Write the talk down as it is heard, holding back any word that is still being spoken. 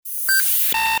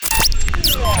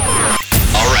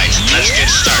Let's get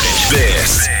started.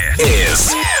 This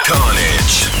is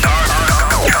Carnage.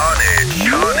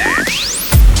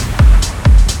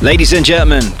 Ladies and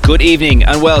gentlemen, good evening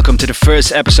and welcome to the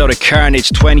first episode of Carnage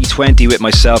 2020 with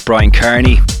myself, Brian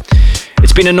Kearney.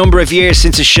 It's been a number of years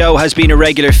since the show has been a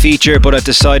regular feature, but I've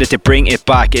decided to bring it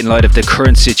back in light of the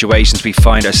current situations we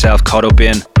find ourselves caught up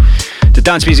in. The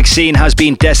dance music scene has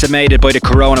been decimated by the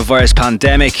coronavirus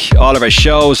pandemic. All of our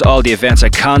shows, all the events are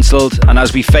cancelled, and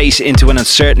as we face into an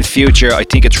uncertain future, I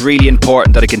think it's really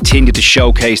important that I continue to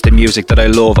showcase the music that I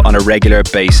love on a regular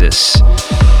basis.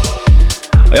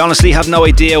 I honestly have no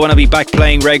idea when I'll be back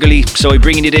playing regularly, so I'm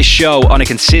bringing you this show on a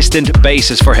consistent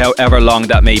basis for however long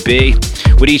that may be,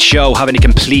 with each show having a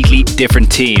completely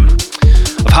different theme.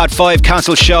 I've had 5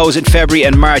 cancelled shows in February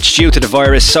and March due to the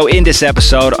virus, so in this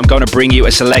episode I'm going to bring you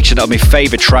a selection of my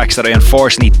favourite tracks that I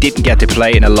unfortunately didn't get to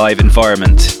play in a live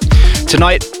environment.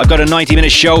 Tonight I've got a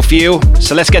 90-minute show for you,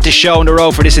 so let's get the show on the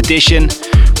road for this edition.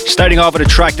 Starting off with a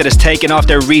track that is taken off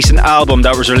their recent album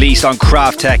that was released on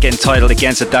Kraftek entitled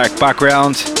Against a Dark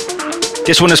Background.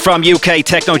 This one is from UK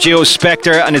techno duo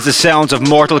Spectre and is the sounds of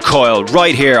Mortal Coil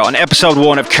right here on episode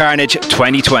 1 of Carnage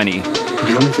 2020.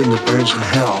 The only thing that burns in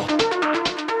hell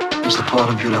is the part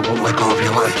of you that won't let go of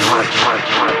your life.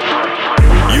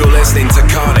 You're listening to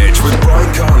Carnage with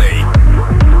Brian Kearney.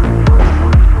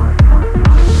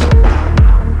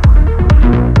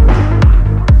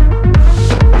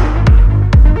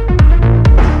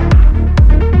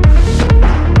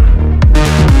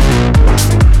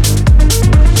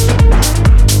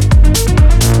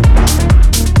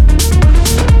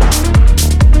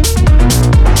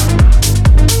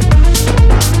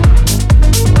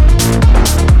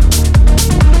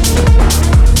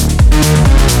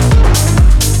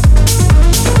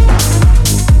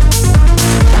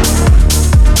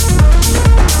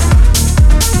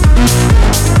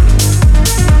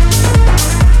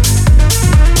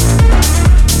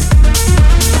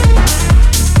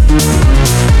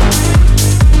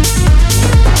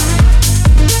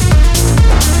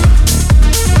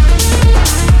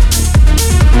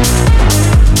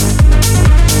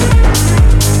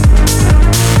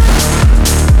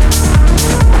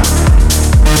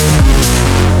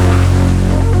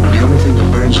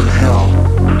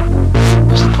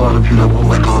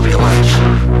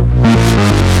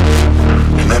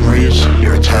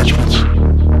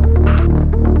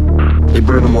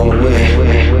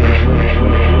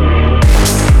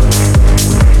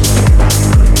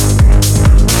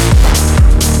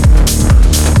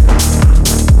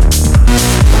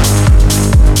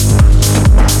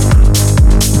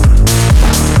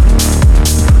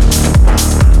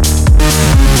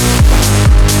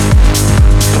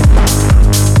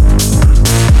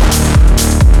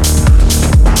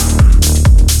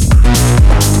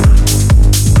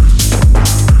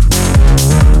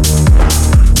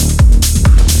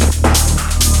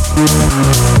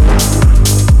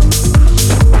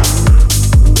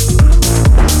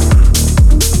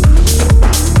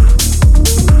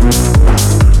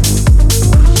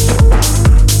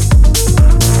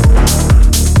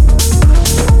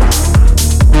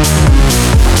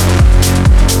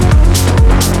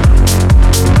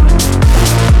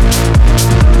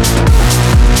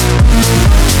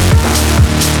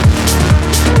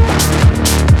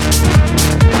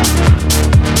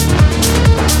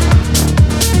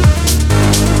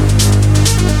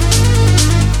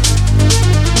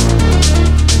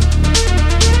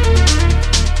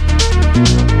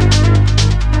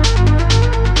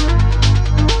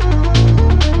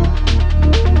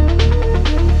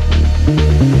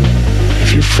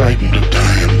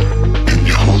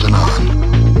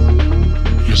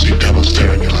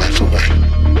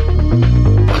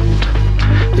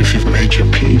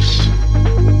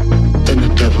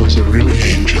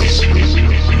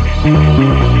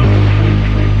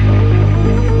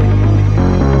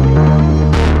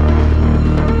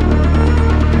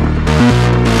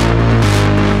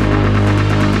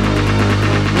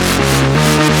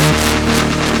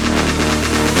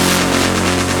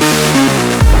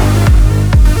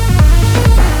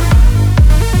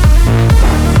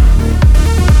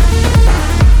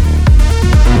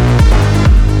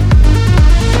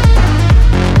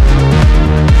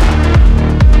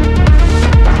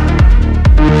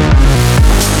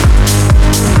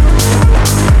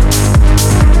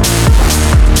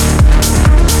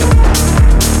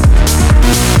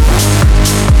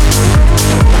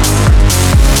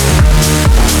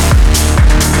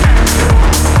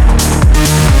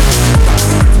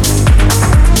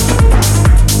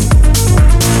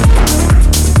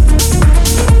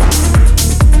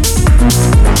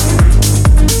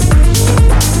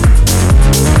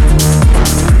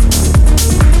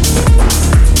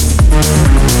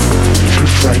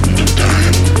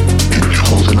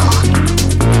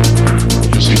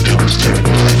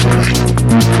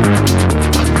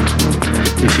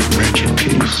 wretched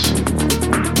case,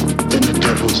 then the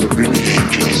devils are really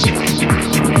angels.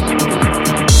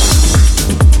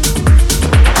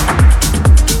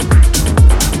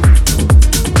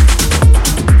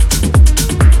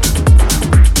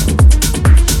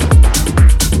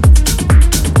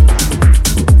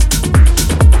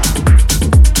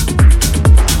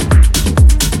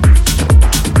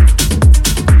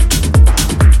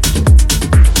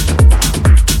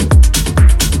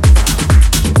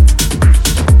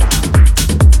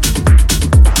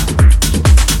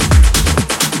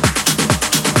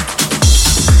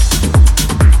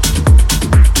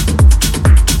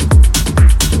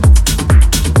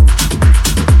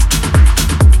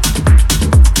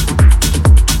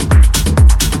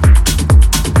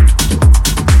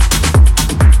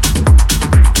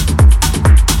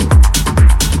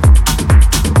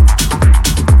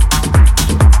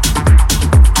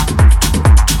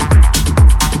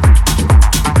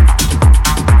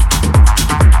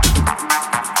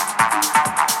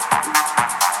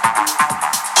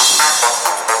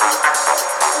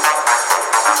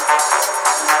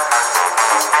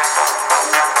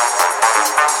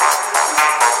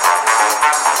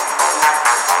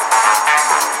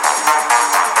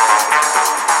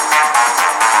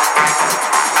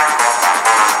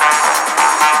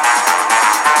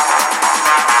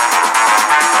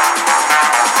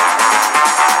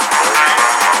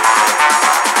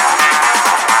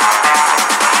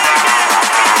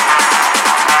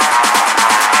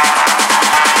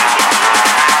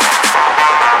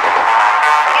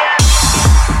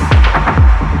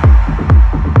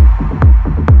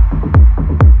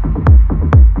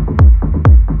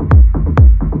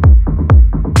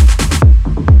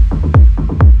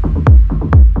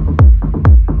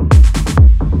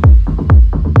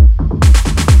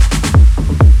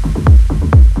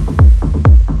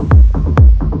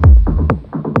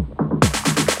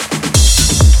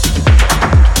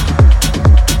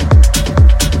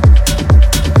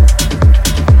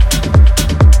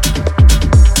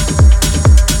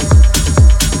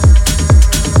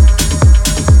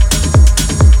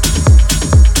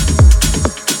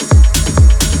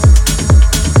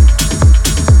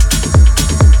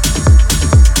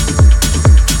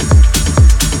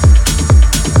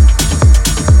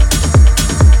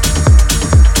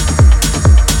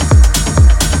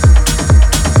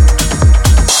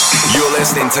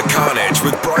 To Carnage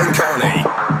with Brian Carney.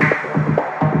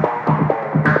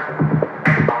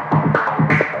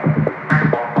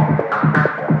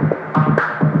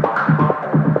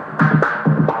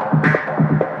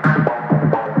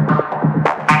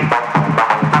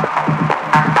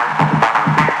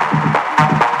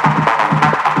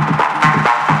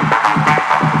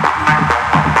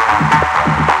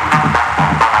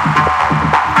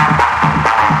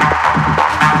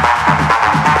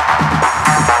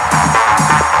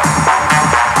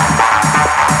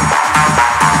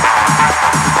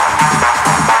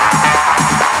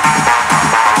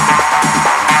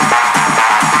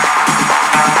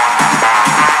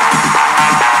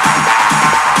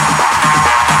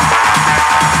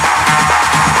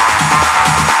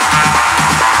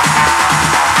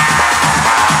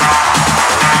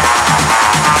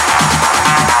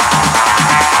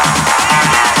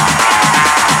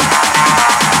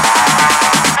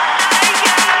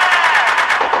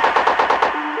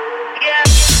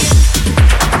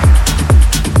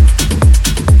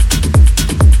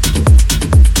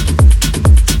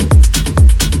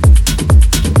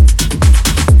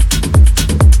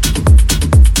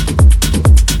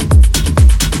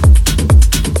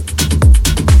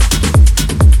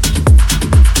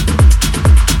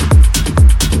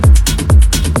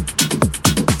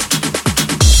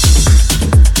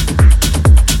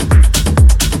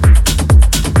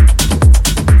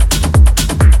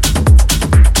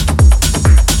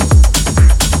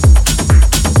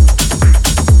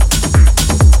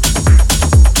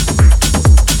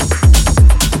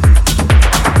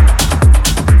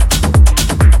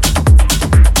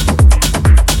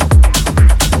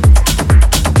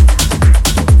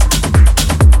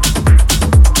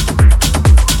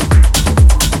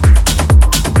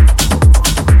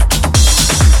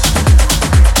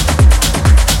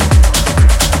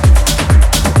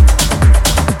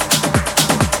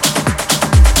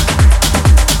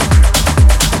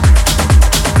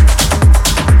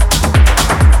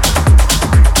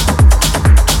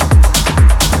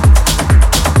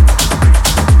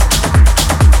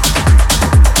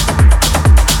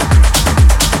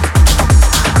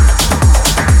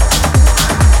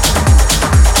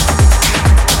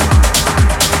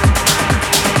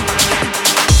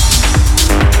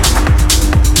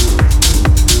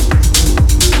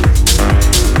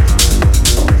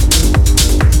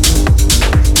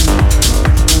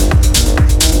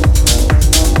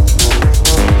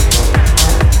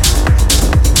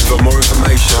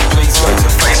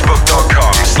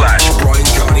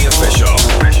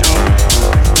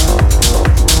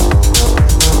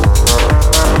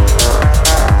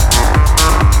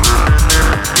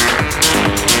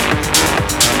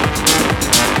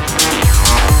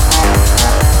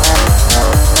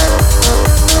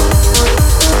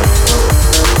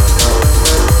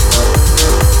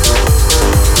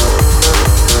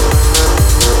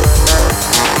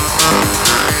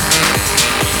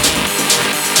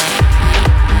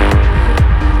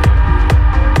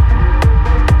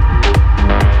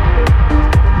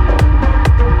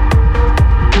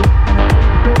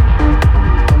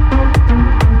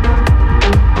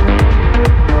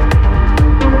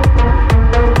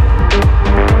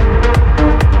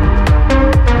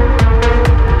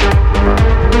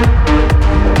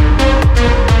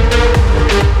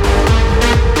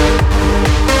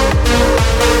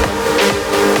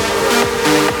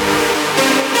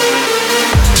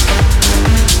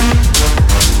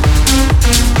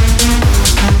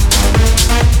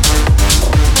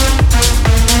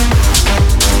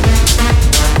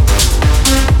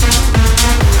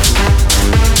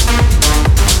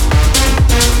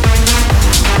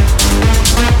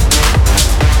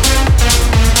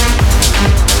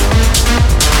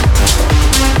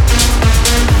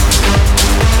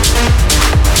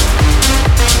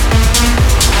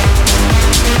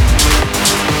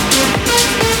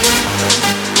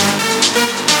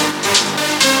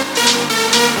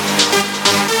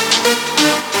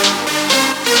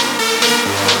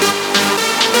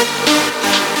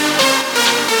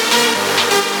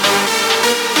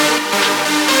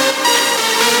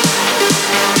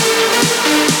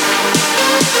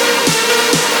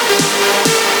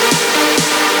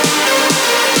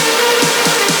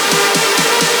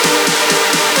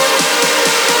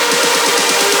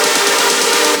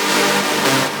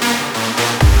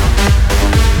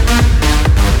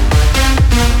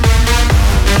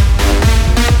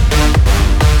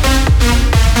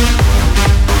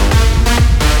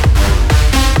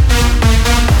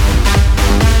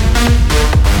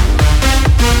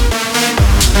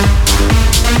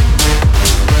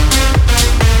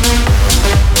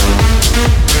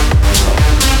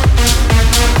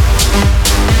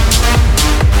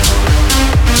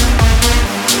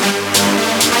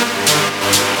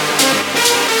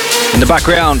 In the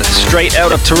background, straight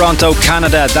out of Toronto,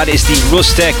 Canada, that is the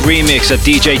Rustek remix of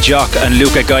DJ Jock and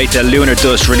Luca Gaita, Lunar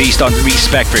Dust, released on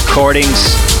Respect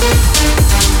Recordings.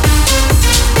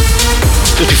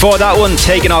 Just before that one,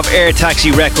 taken off Air Taxi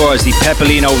Records, the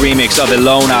Peppolino remix of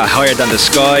Ilona, Higher Than the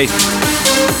Sky.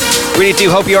 Really do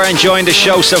hope you are enjoying the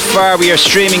show so far. We are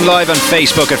streaming live on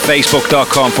Facebook at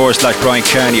facebook.com/Brian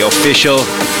Kearney Official.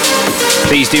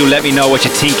 Please do let me know what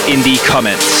you think in the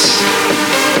comments.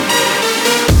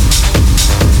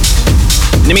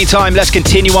 In the meantime, let's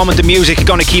continue on with the music.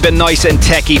 Gonna keep it nice and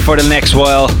techie for the next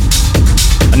while.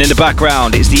 And in the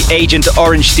background is the Agent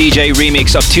Orange DJ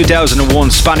remix of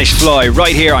 2001 Spanish Fly,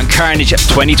 right here on Carnage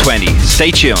 2020.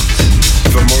 Stay tuned.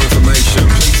 For more information,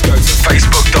 please go to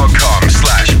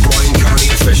facebook.com/Brian Kearney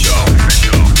Official.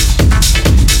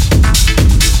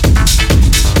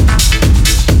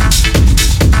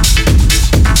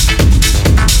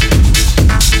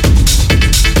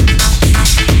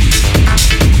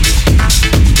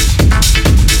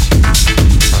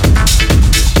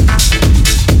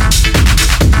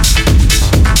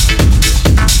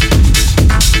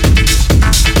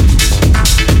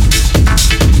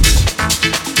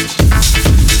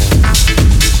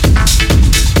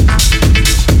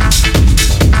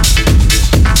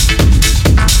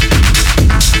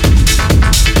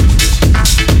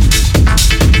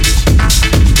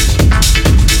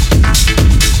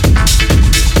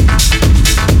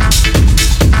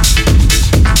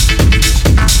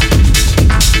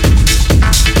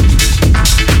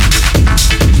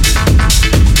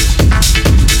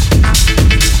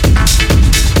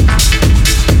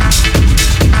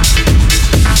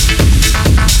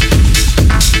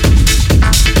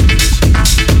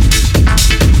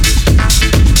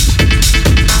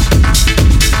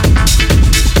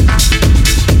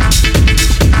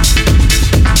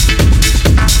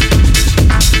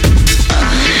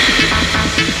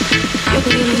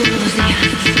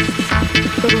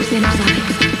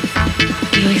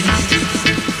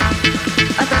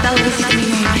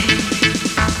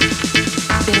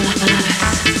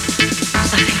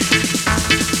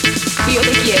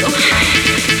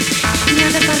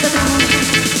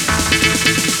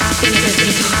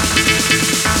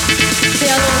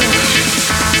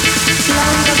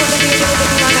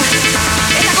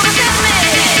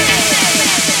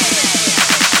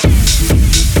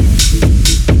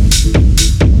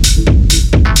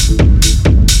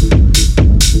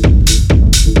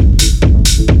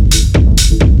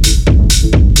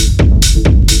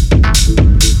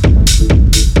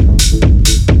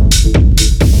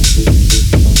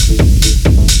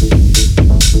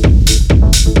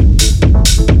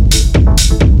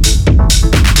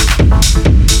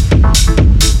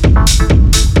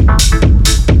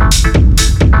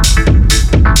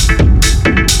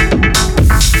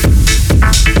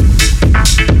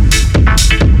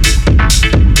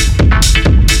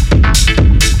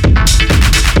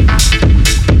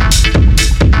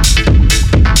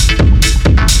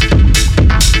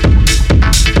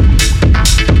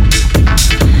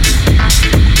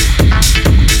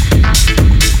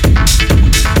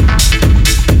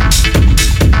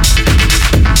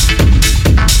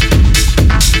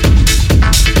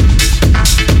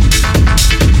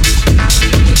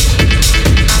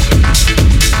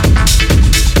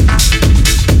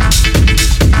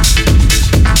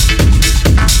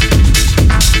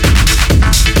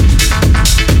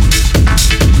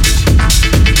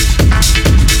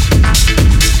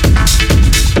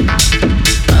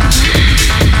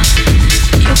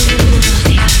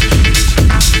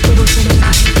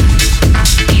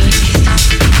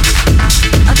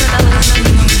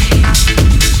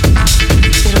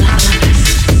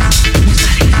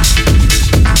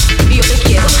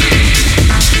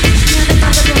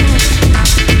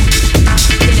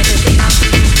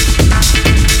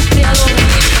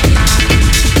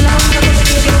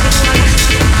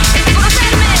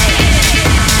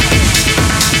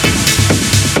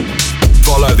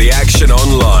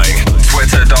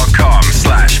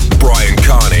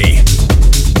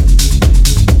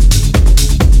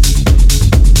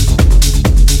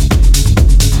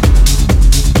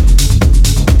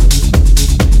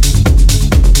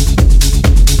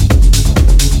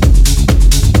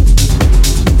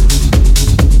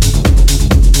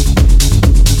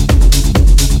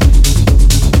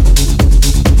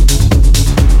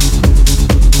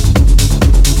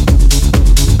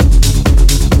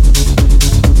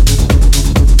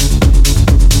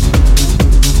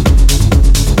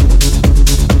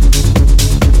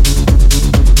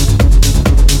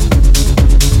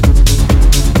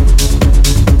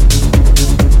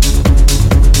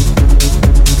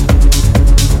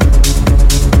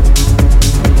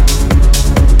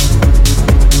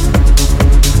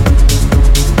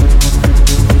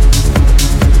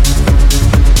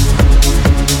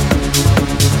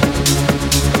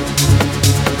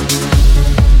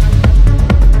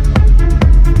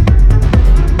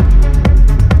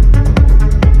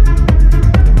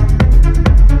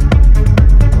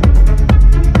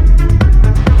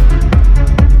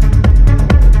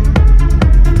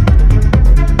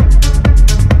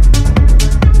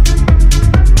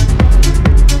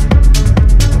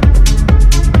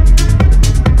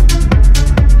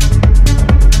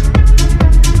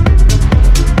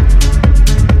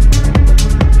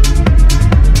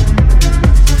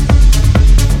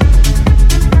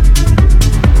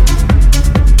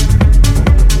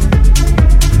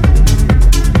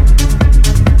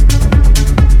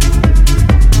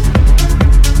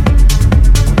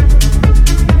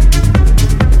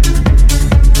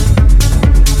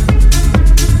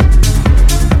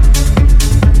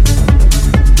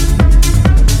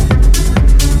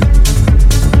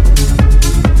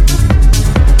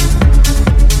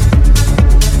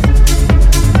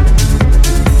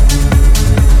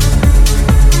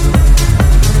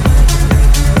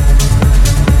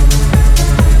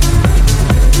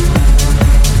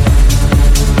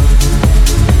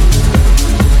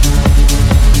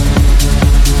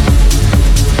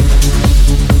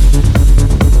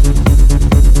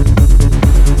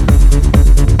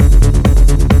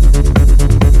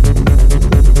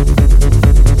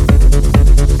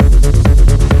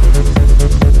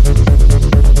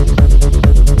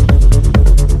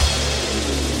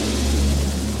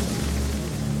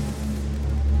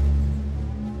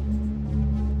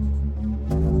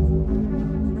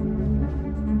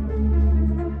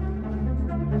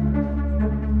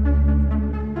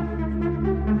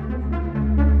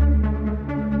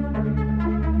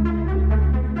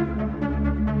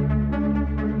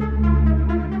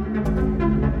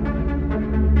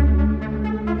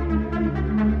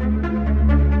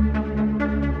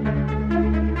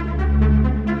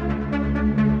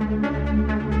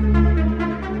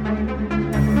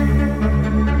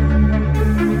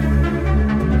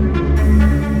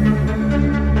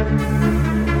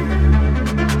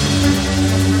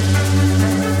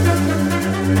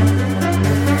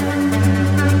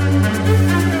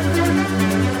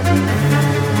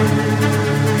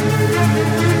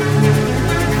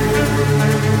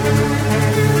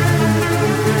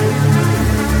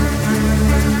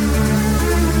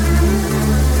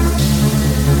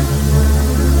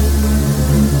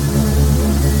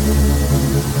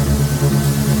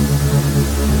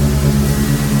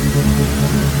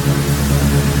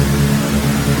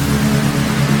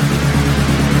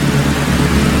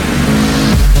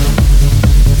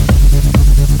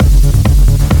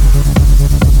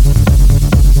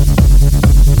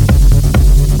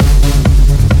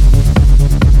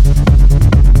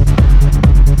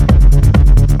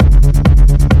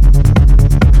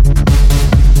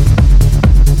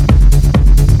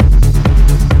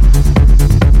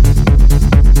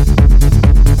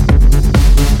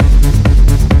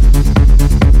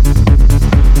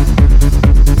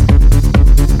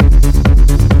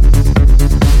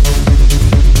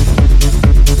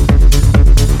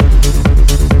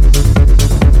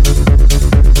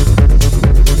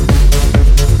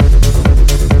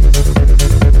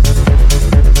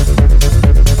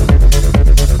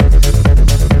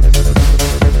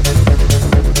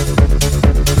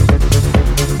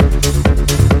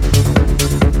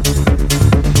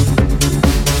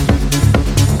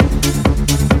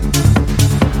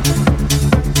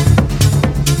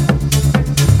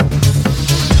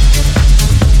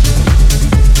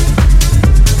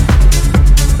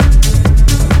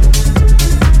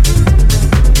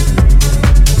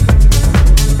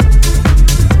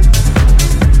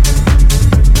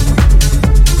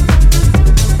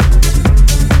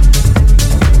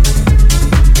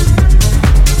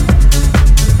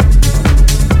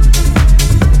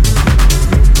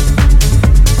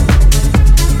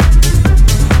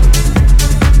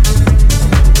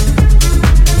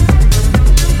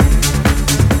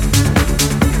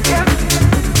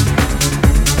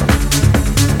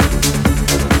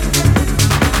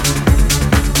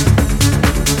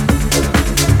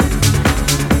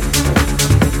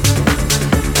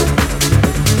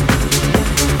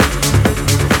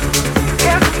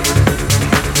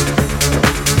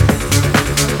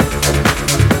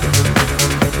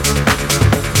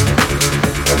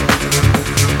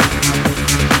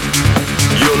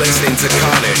 to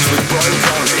Carnage with Brian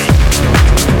Carney.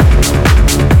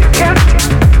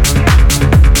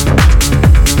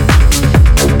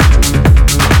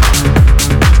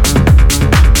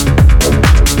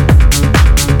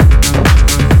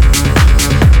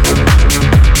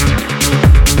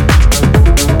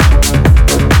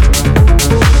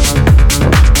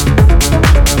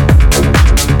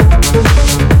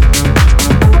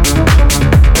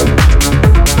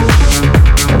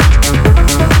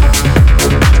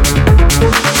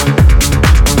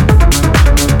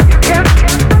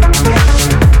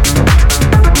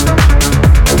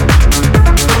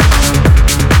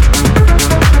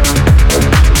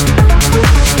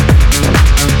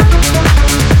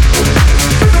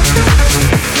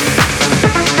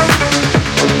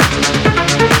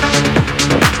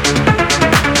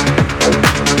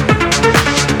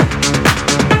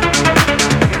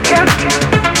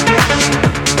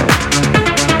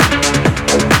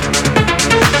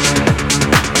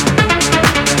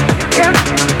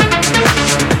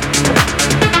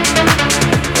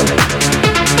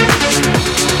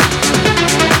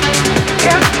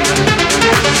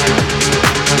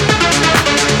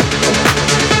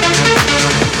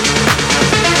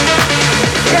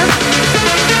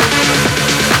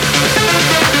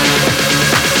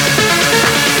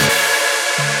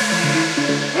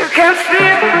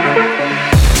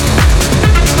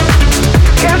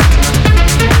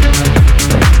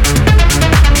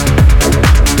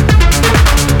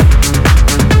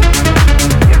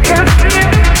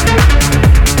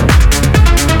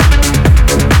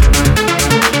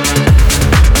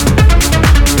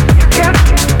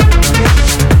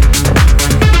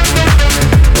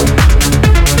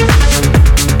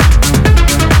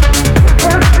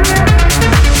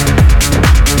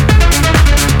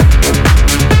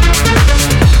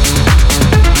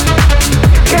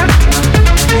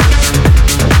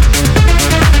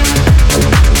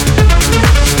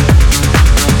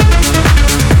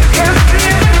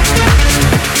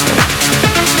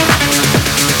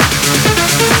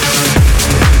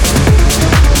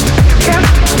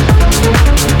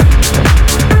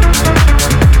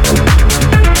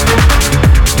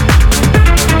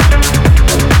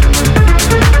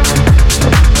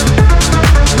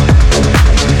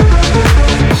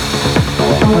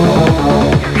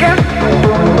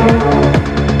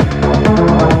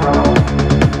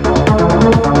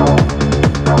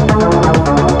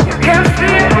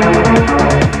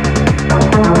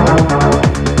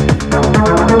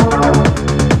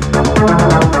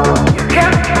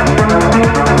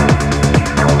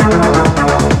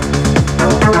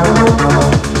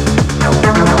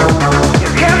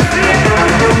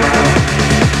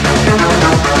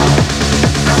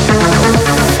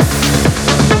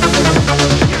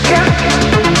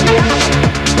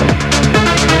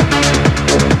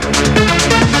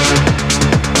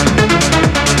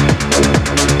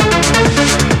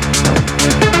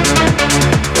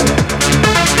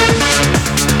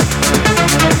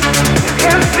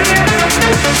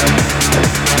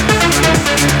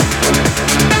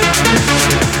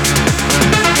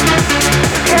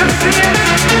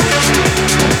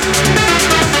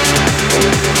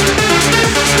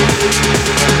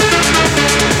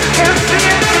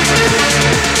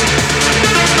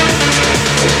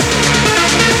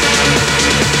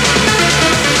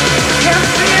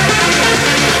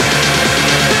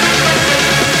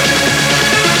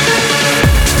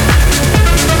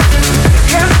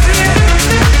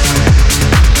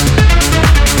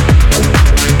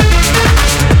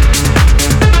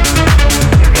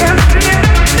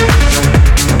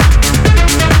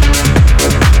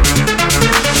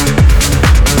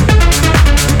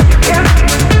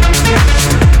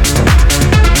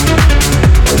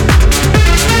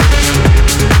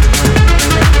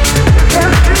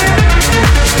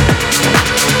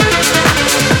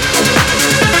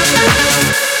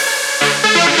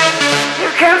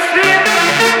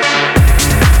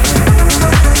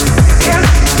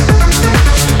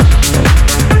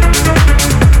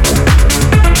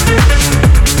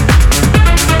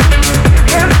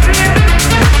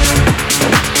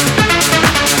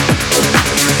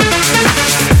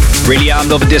 Really am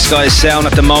loving this guy's sound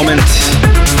at the moment.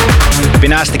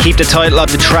 Been asked to keep the title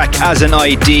of the track as an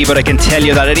ID, but I can tell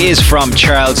you that it is from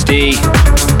Charles D,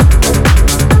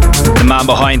 the man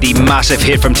behind the massive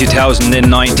hit from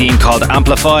 2019 called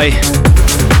Amplify.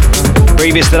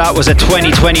 Previous to that was a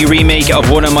 2020 remake of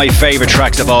one of my favourite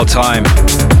tracks of all time.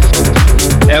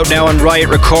 Out now on Riot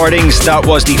Recordings, that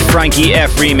was the Frankie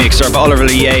F remix of Oliver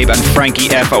Lieb and Frankie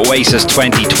F Oasis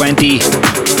 2020.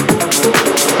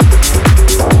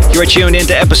 You are tuned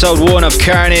into episode 1 of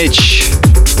Carnage.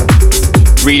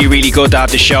 Really good to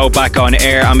have the show back on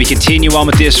air, and we continue on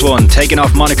with this one, taking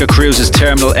off Monica Cruz's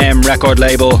Terminal M record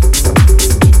label.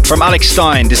 From Alex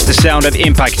Stein, this is the sound of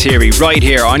Impact Theory right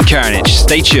here on Carnage.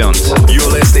 Stay tuned.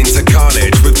 You're listening to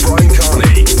Carnage with Brian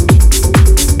Carney.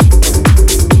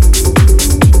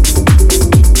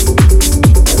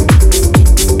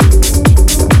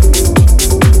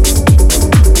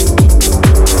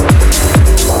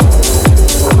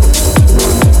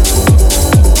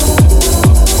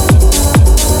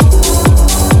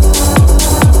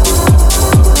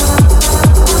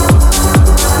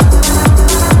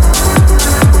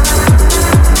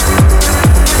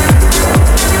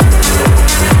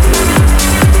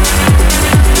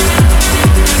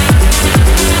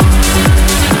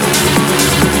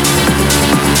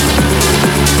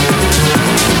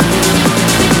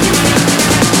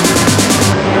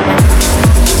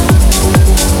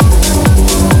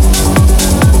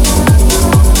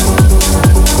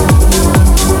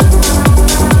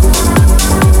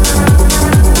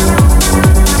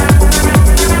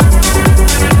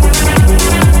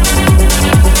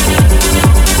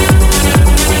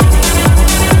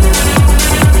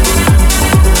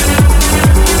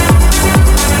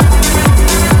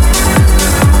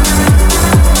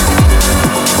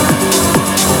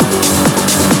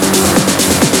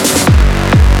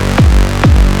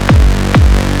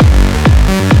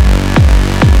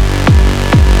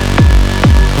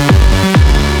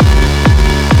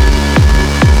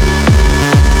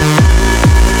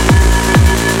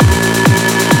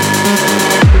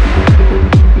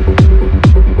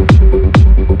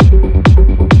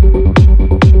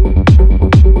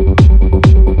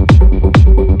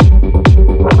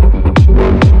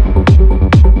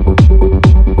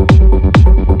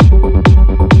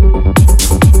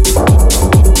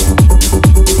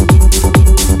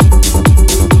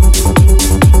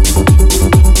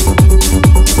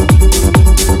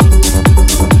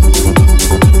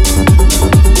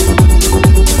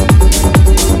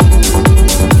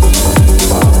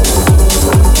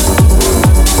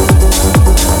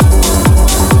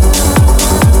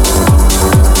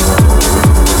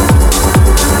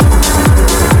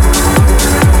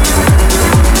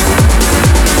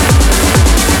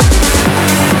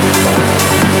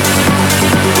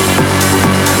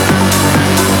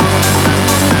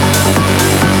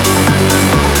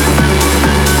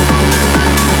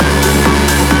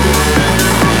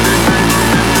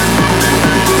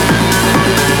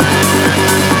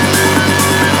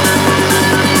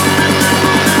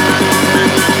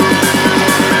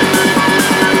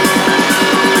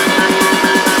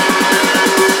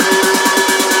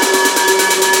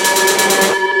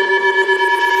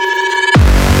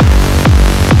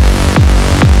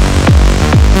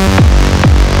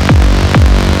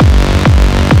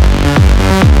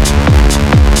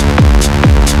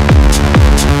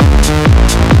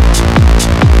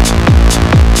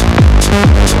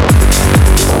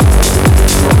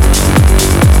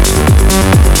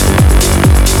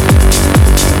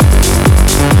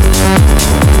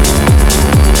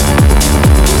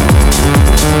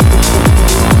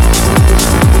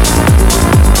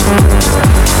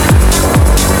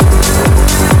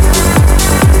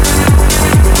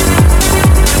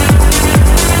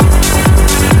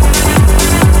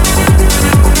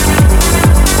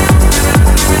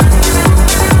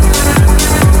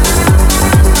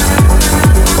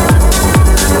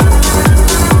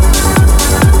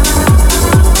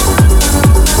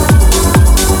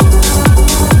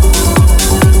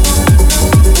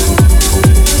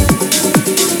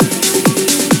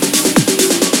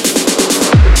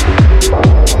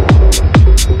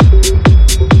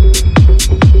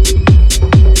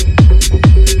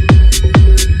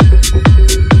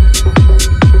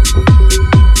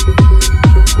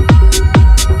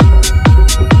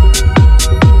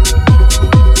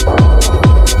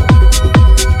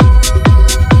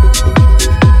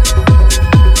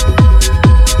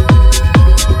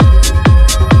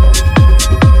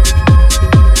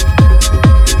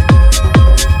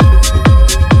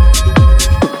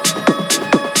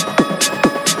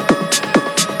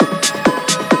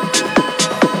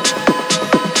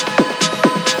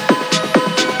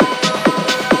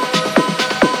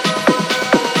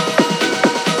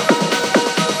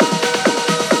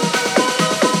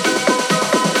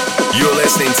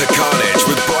 listening to Carnage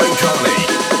with Brian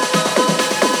Carney.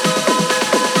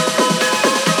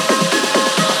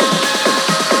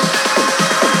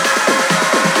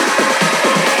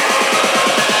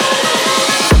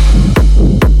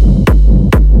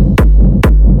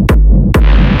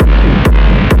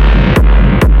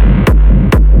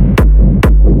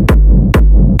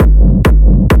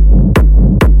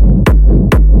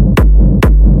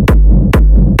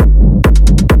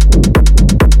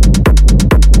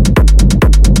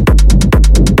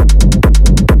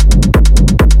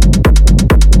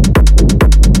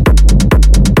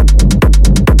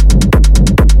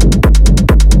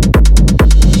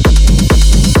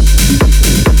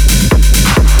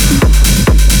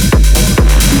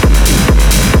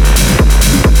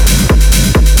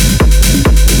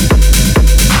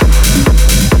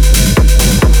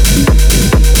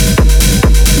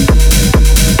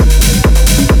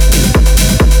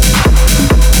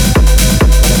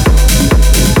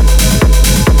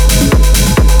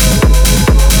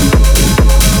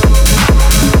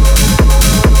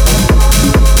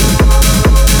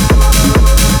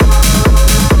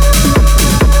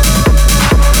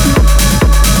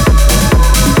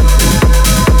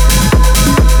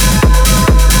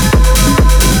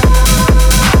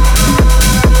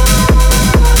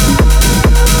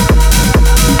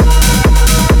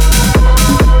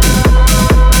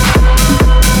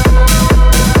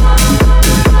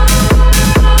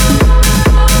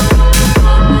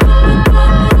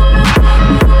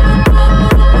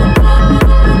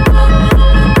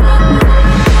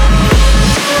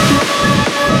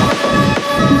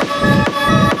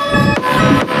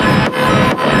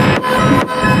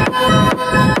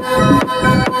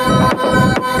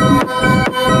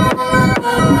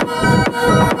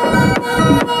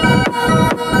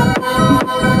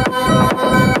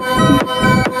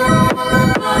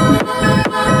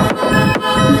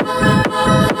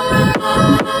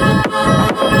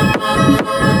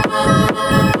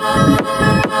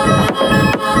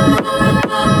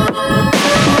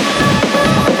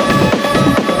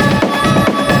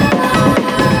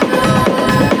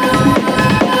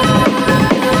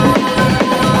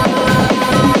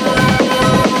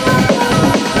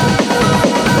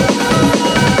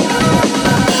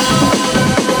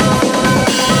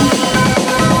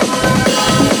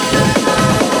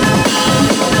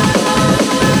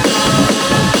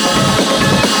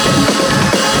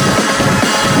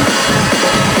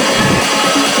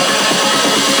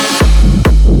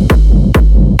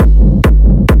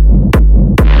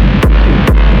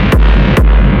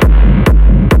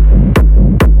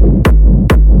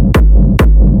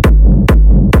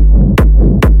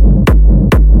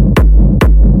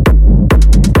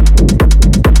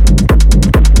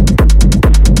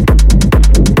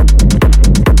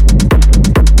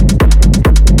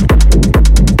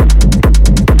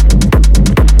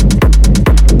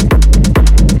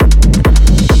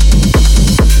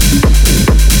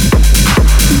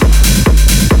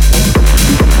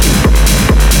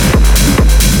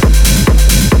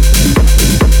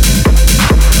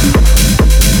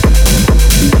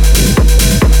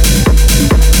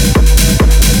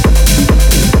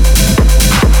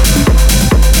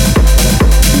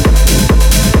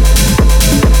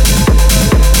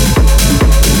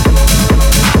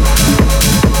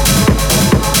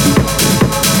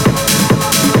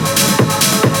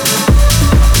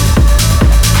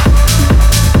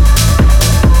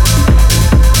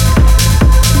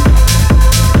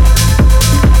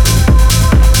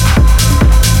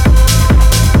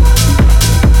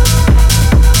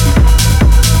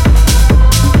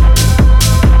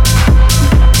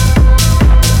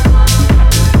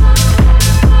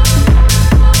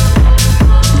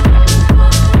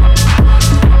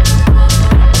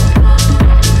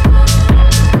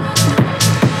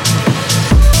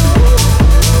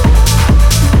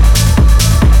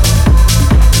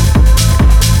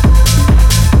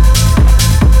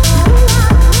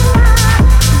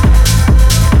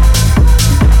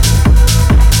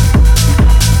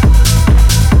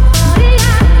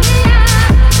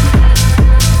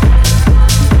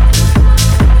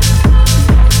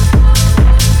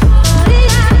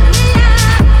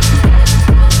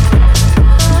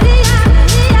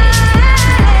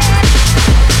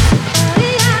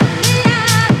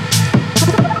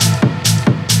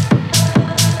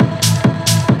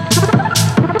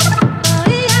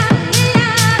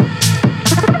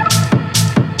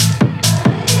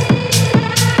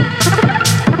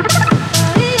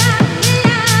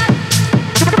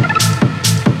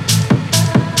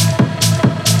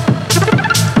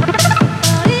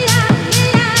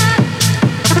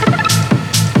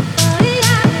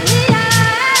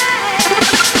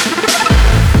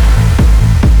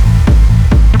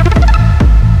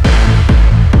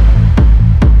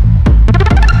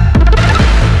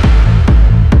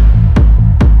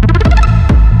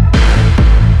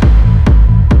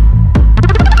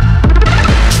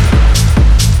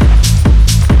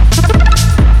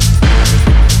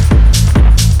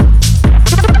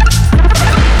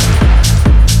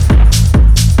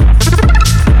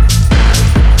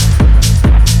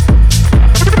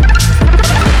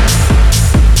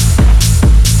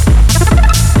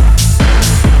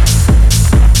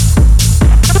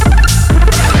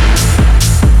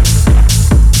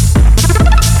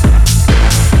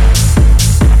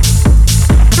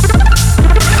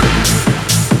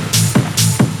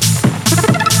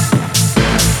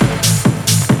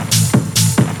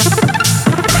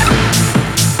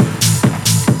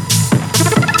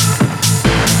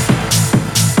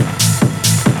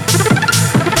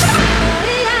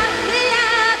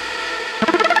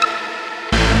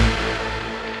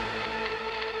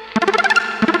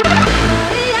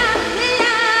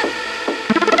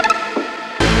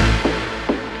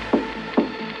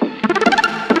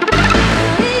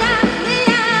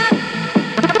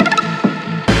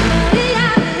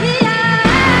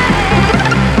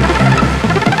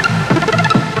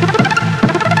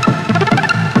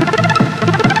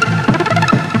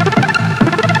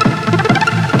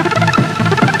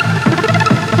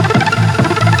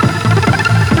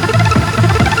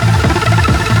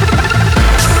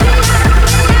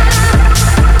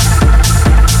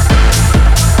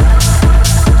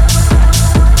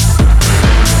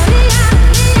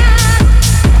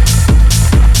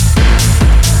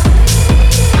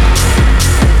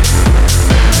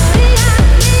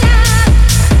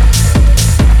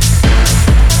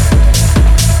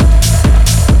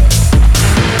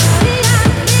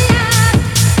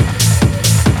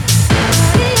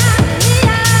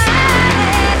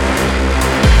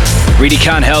 Really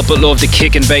can't help but love the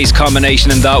kick and bass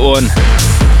combination in that one.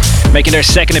 Making their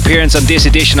second appearance on this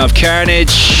edition of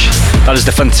Carnage, that is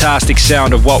the fantastic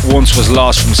sound of What Once Was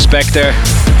Lost from Spectre.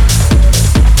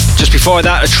 Just before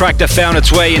that, a track that found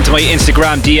its way into my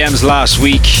Instagram DMs last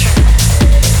week.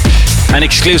 An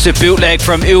exclusive bootleg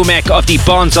from Umek of the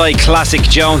Bonsai classic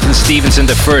Jones and Stevenson,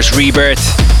 The First Rebirth.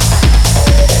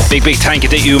 Big thank you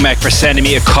to Umek for sending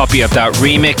me a copy of that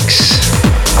remix.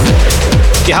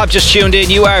 If you have just tuned in,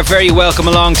 you are very welcome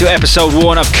along to episode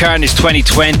 1 of Carnage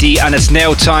 2020, and it's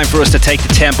now time for us to take the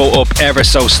tempo up ever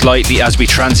so slightly as we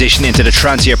transition into the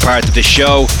trancier part of the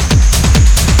show.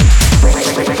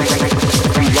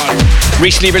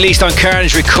 Recently released on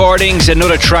Carnage Recordings,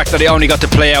 another track that I only got to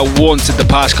play out once in the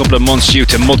past couple of months due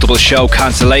to multiple show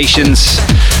cancellations.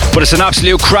 But it's an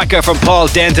absolute cracker from Paul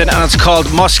Denton, and it's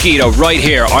called Mosquito, right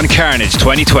here on Carnage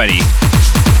 2020.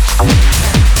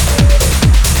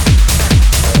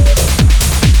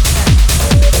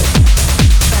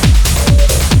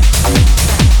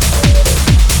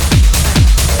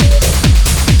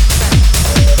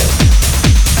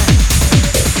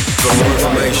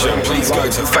 Please go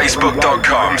to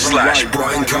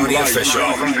facebook.com/Brian Carney Official.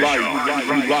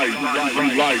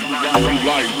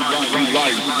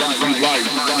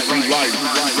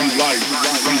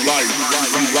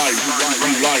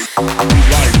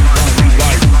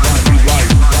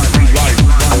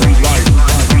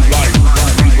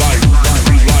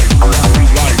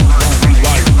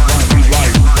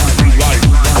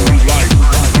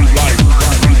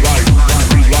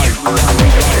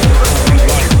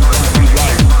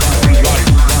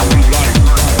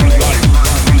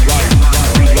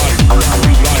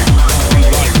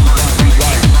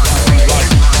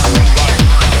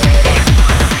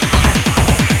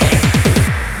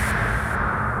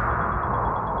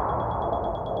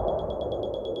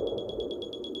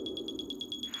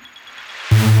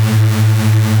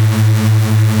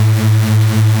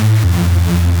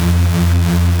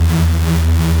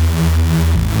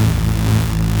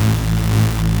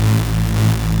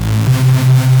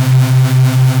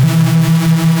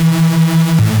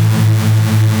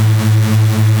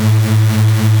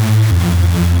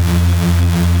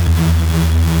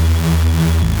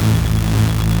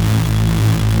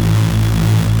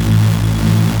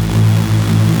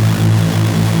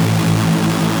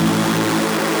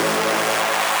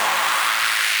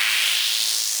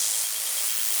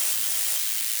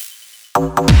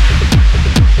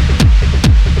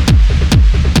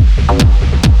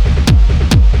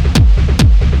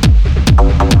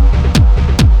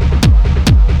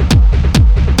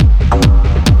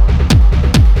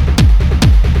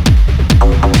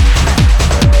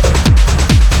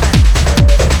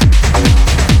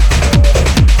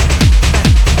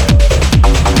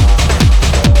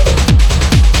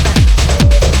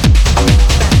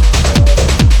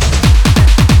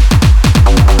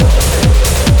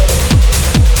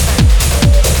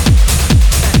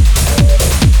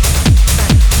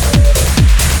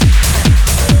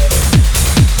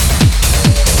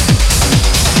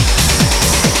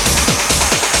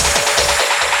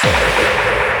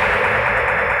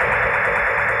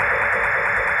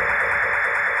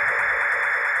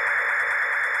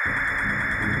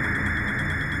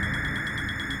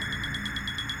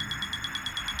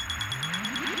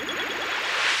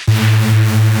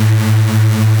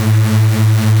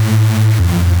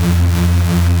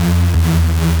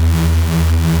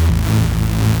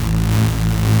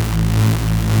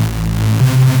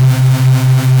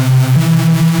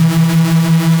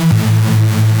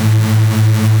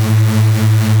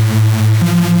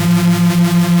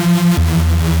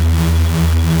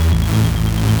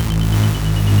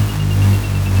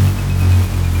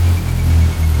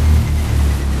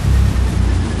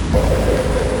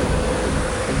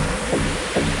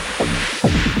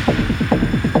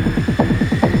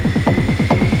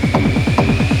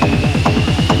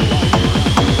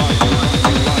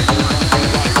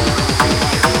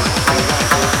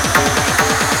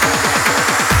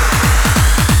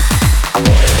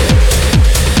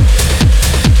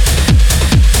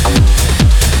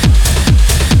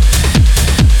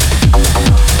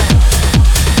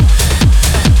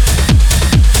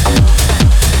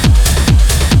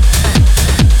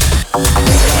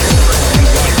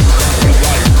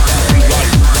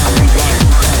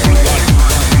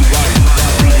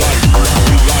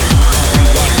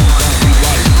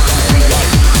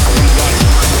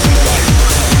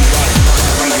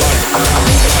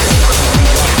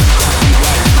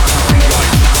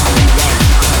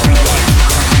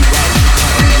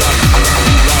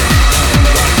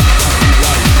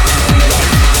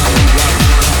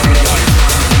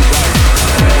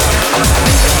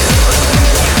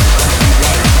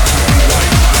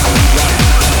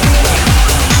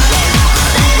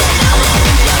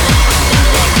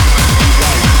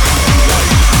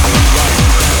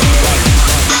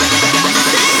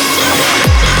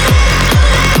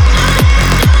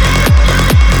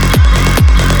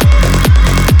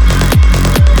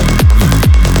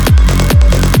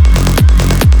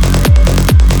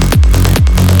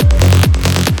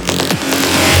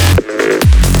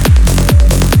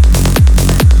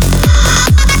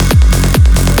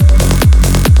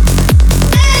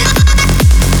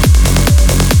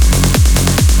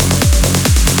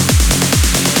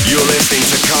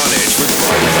 Carnage with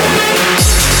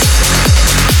Brian.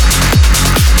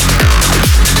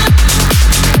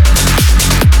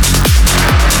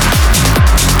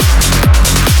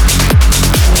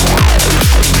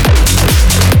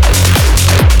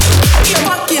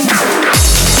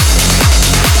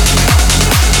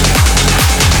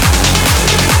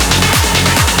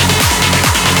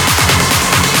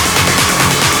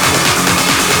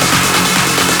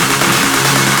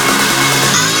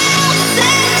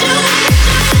 Set you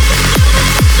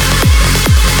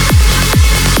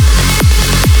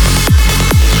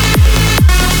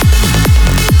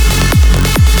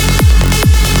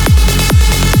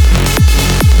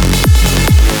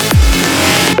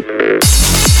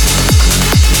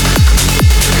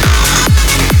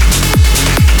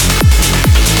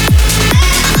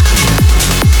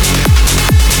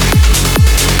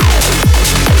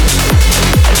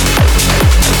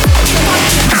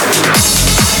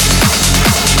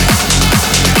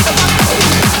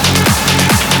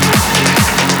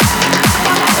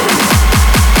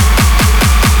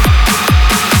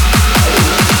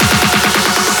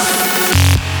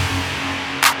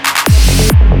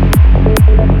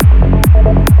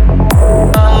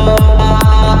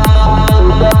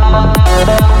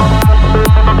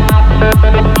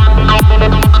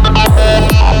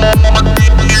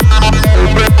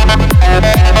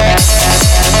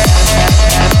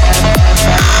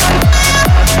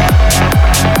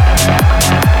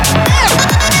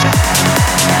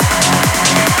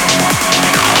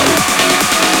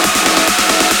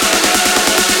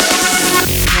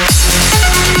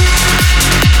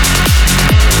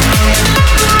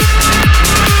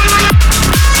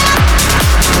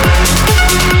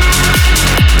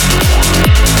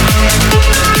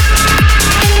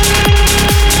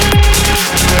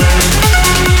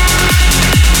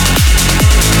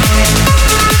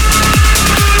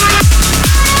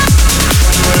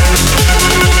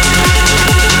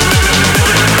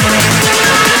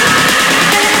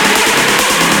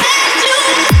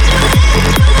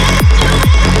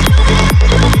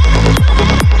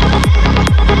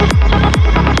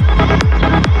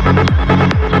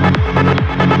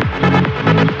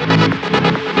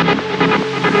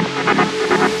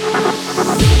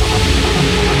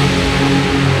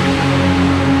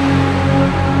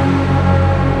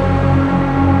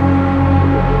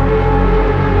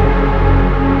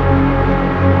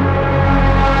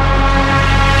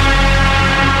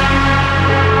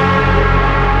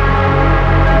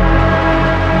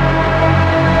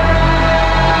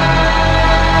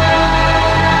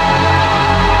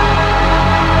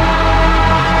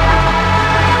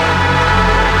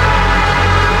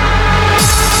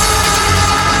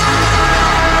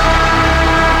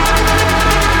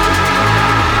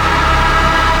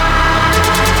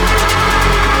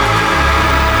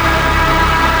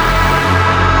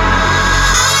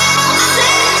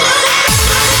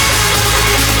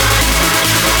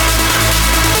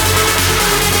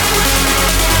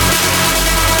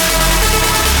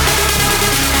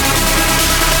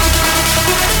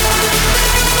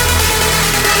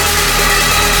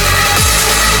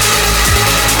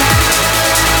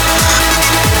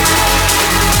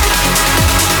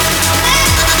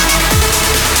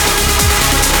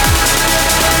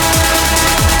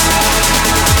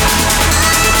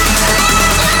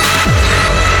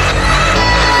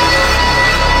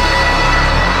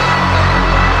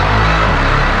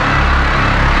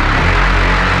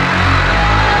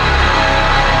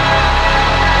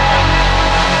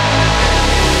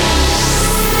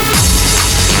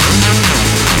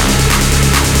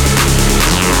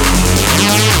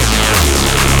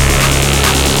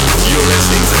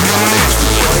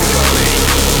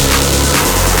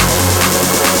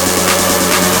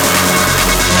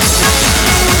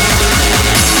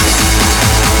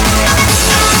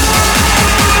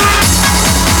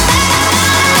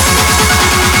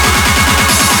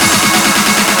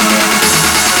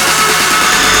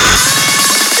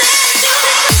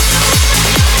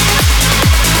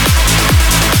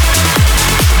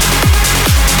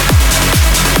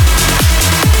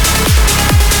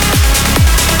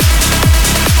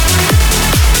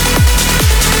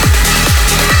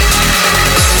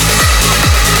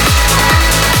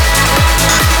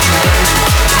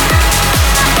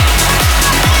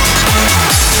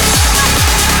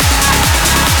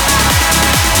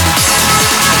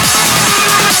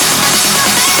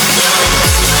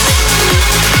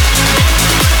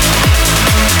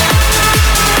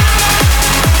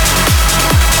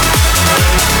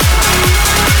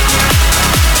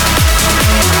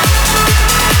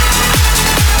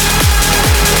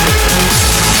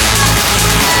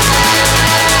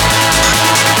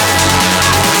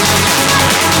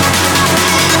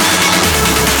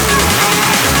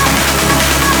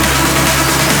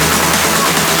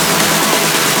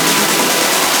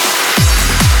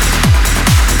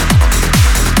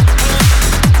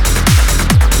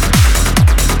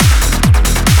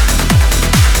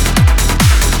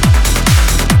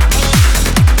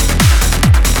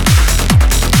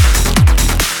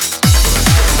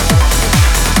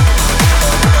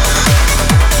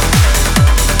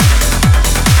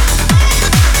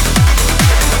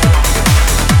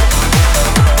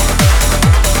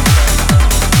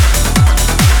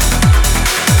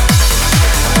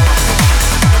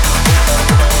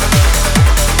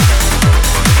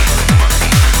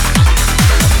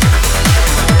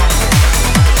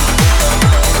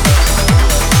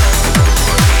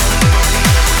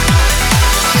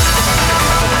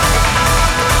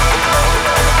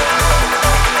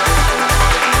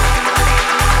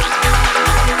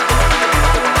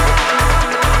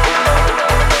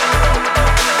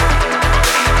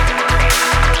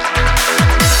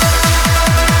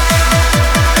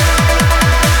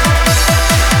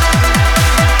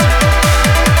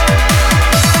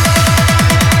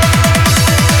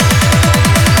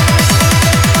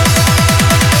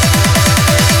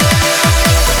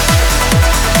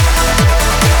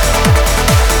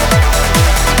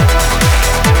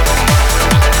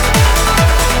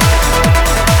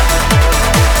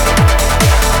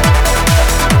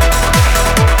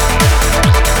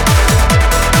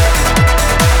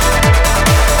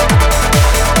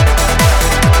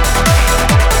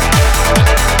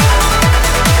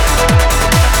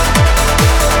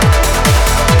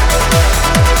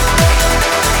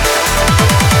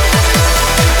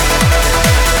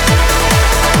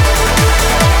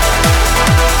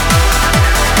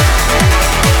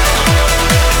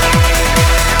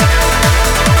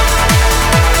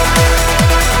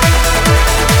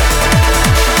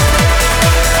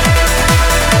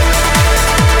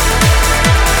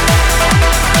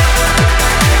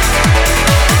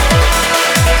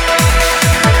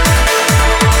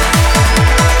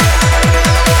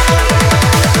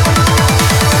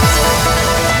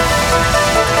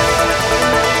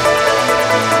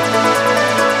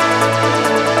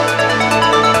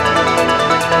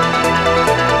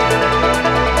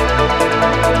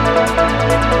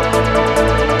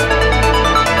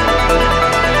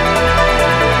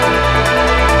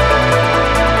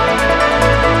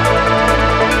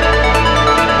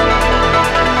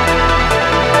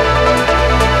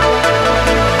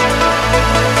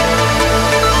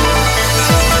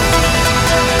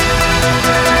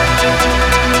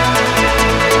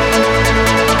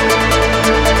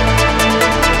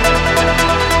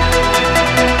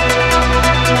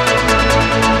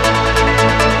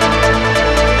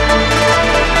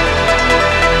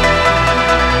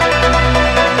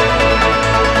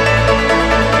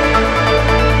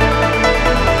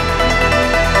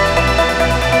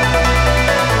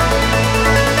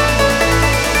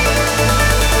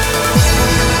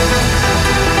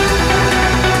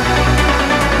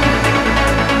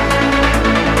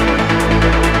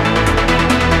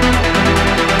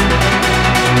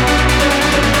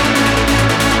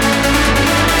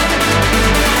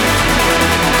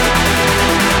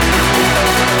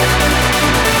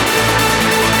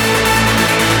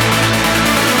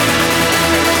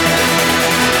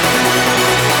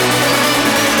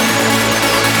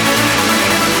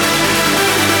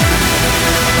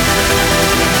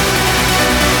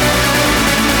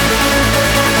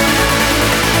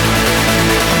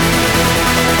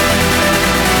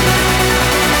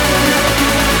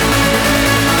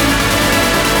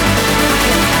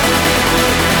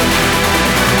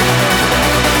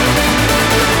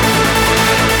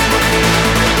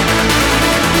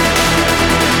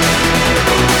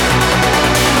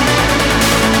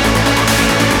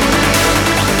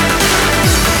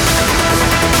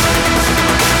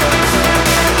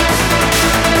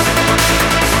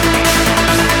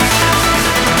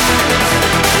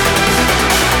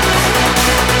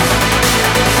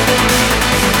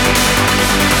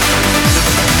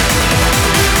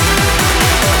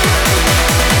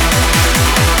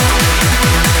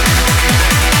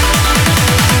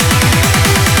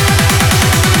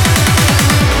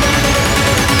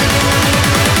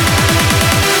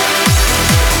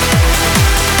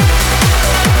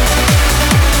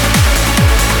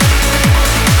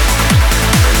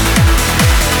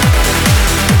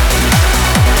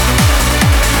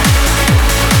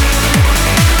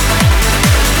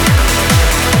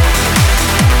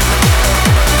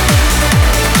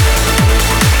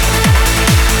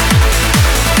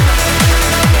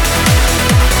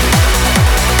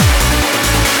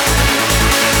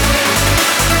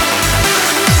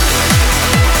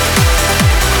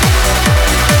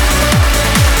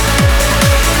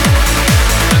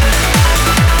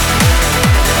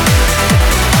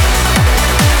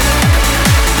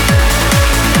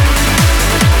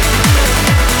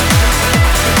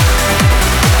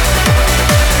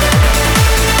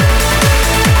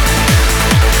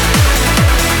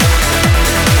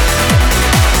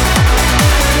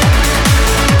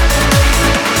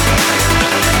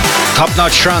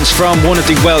Top-notch trance from one of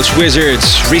the Welsh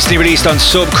Wizards, recently released on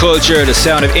Subculture, the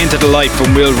sound of Into the Light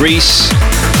from Will Rees.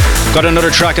 Got another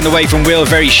track on the way from Will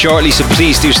very shortly, so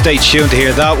please do stay tuned to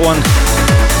hear that one.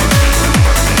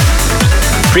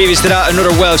 Previous to that,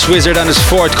 another Welsh Wizard and his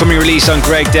forthcoming release on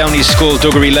Greg Downey's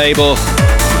Skullduggery label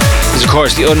is of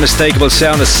course the unmistakable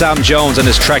sound of Sam Jones and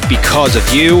his track Because of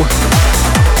You.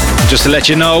 And just to let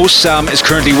you know, Sam is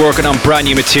currently working on brand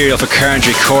new material for Carnage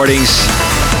Recordings,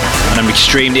 and I'm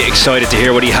extremely excited to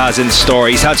hear what he has in store.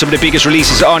 He's had some of the biggest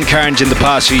releases on Carnage in the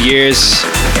past few years.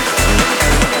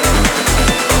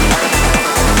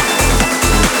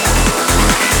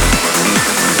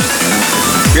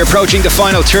 We're approaching the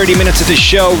final 30 minutes of the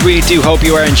show. We do hope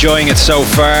you are enjoying it so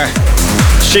far.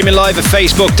 Streaming live at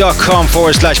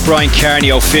facebook.com/Brian Carney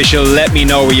official. Let me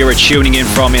know where you are tuning in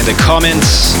from in the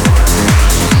comments.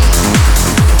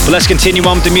 But let's continue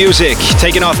on with the music.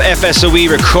 Taking off FSOE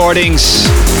Recordings.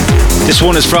 This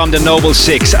one is from the Noble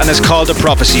Six and is called The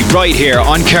Prophecy, right here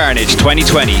on Carnage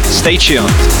 2020. Stay tuned.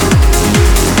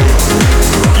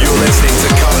 You're listening to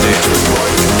Carnage with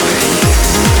Brian Carney.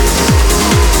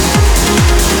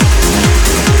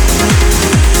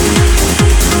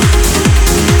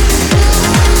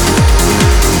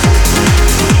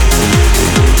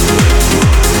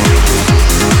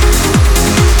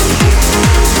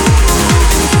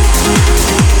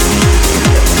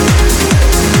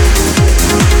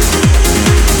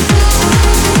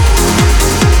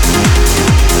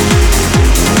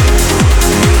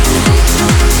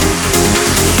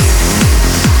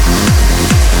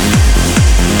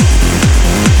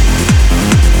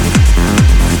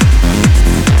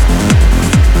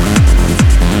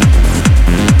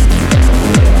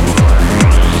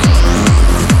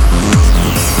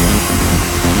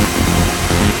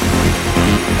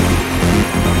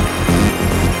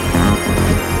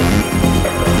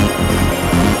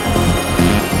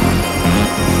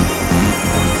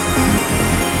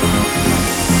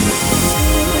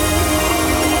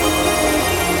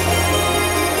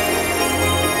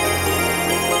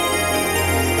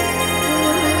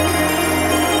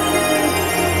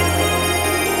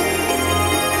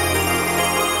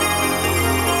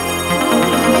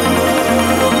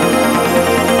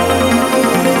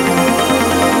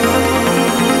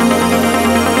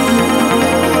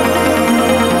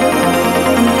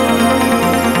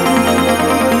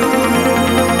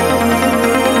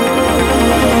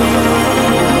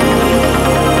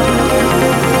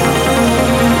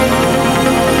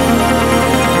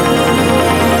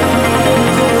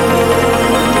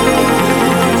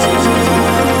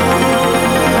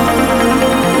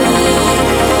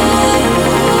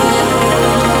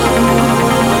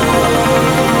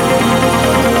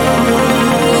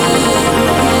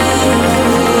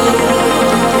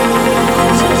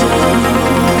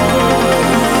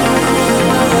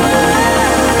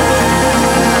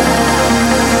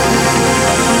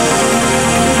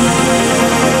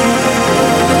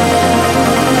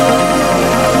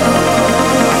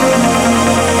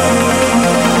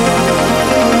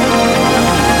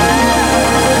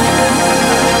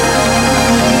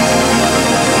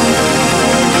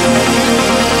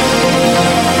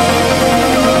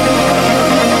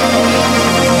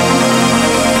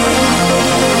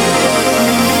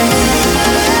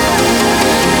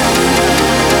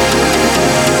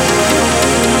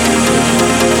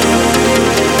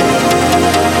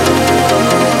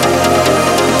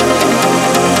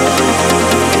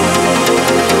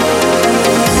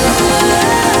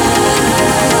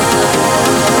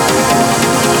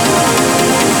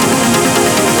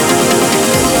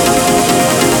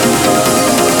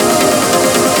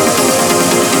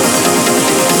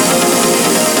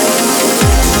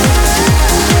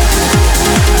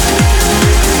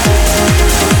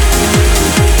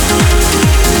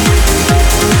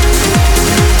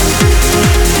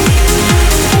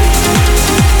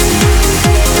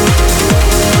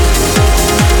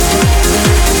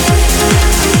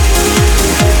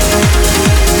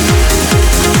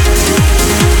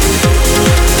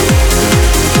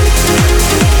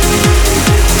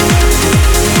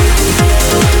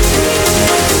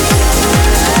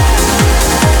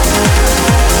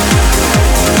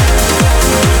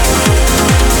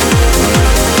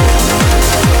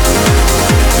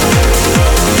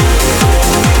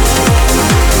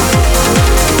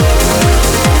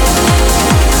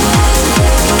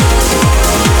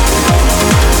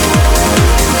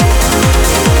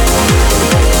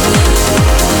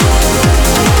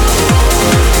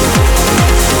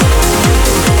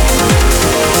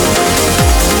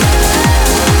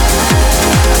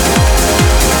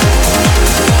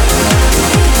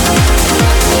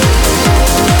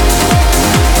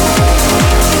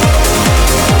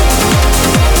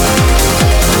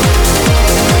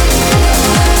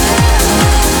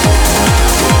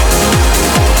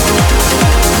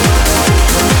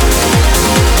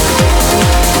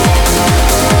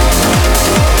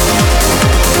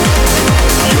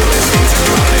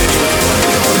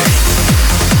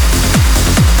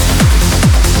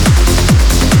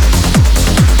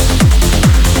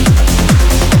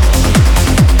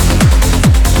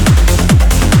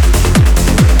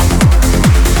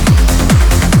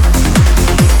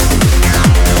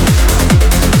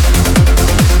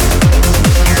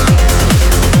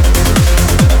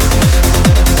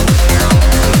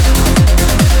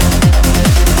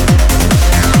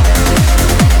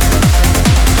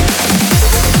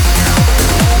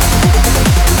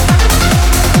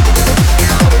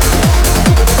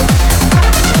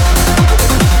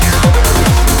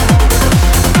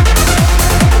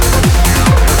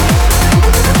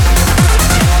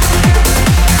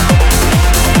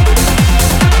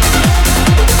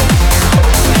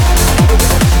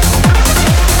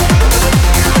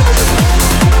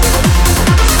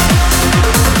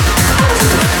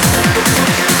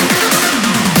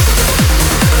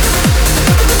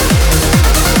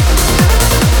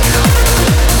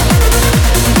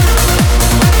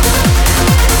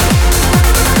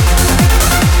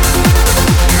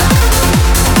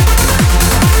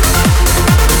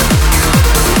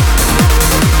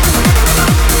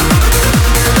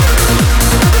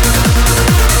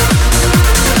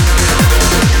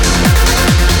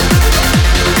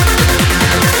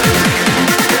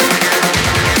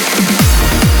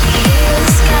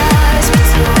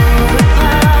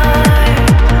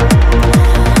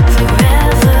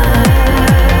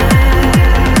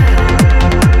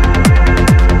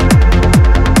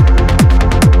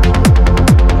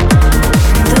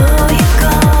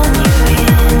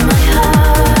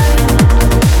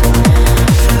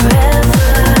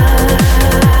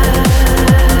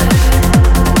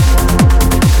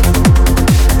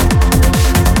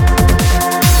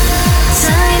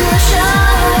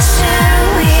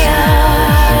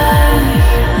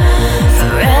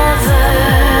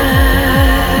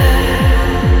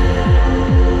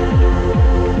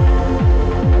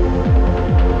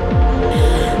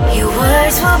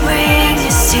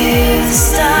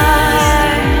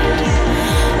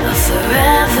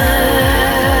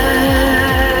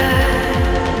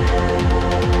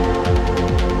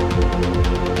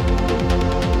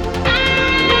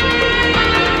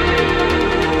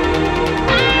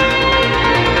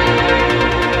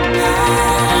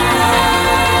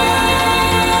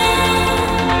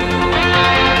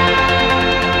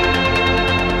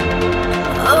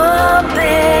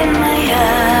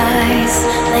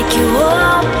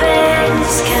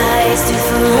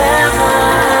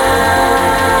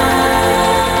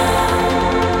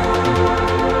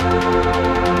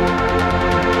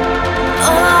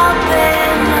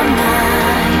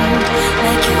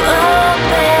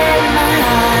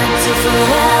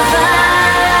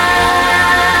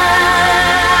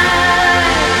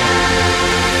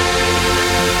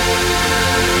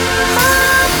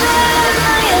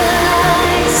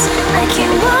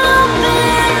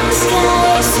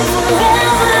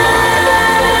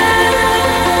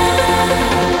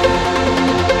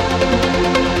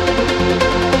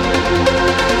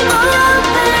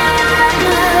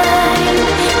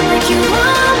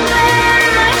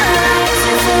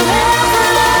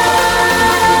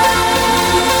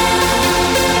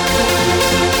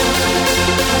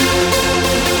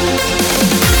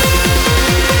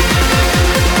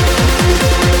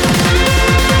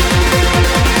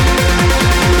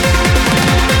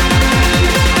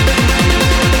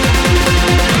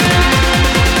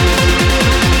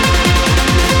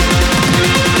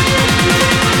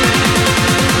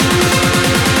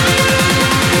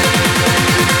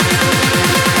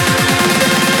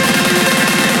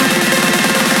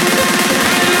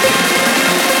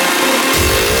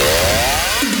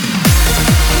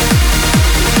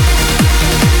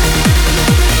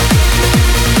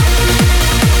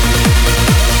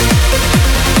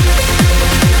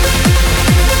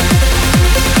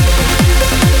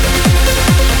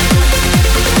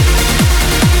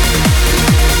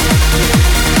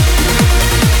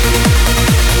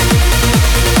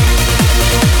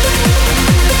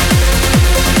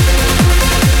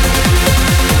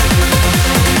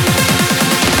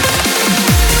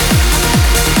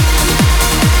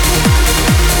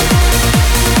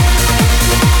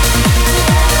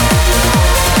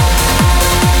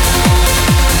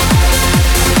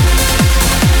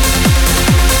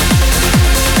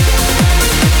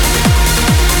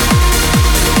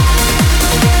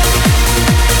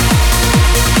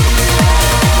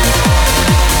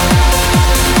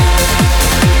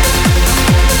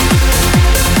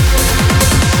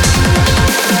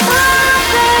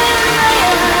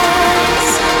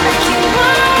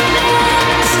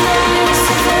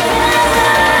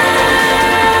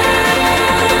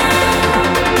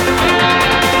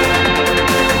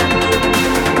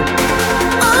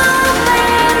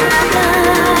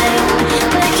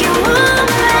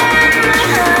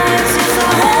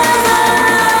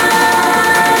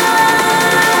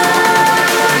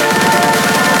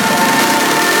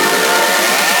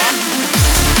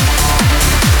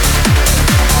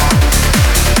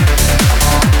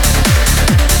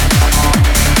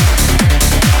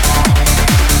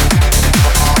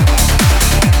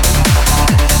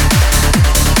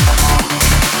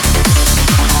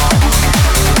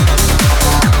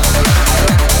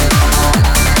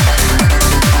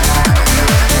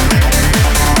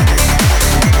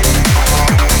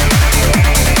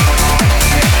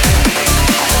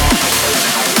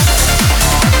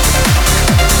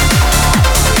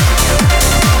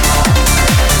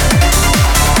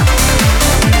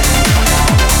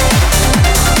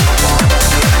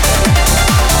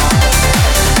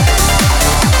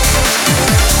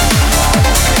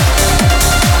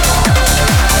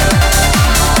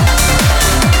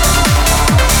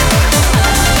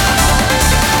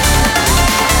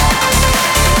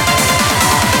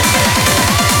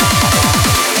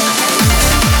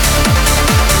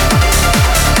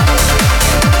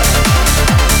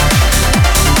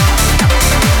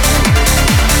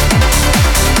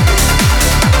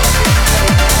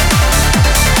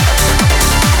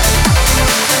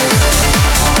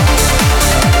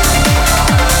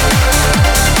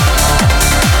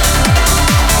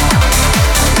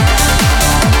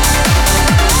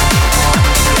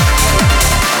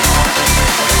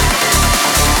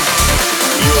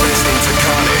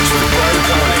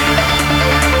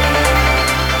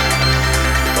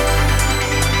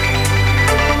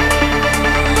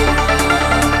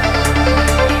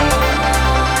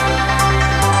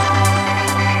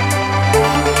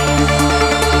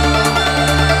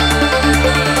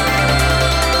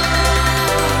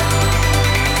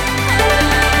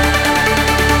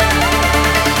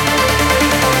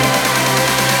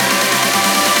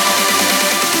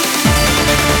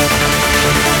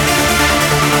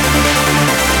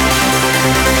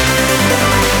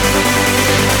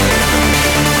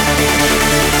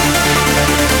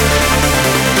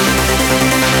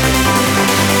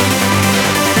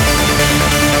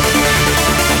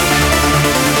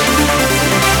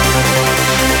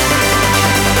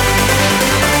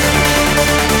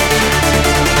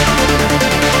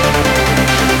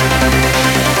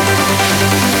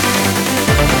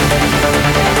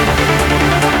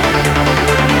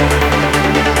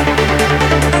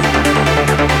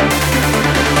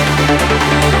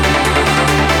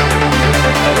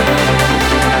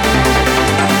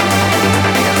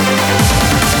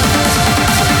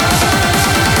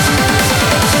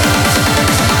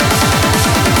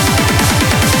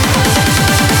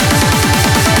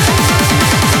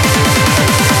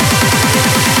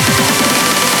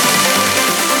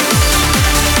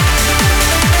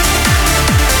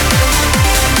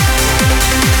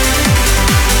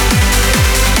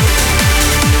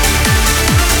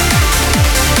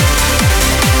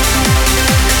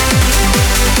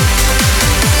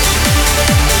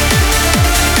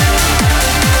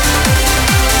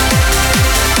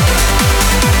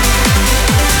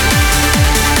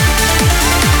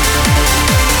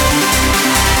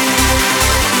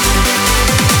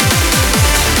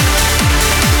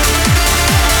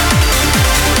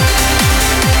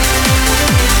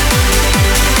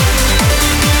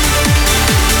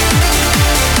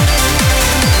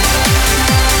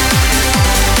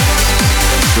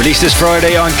 Released this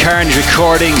Friday on Carnage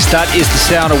Recordings. That is the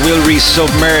sound of Will Reese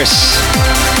Submerse.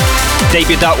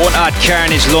 Debuted that one at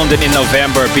Carnage London in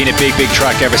November. Been a big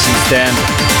track ever since then.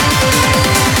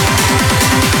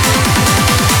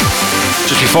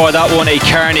 Just before that one, a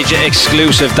Carnage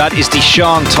exclusive. That is the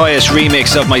Sean Tyas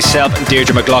remix of myself and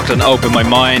Deirdre McLaughlin, Open My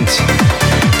Mind.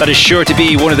 That is sure to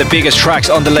be one of the biggest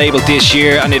tracks on the label this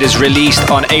year, and it is released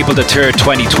on April the 3rd,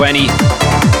 2020.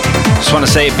 Just want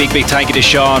to say a big thank you to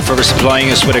Sean for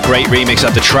supplying us with a great remix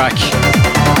of the track.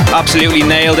 Absolutely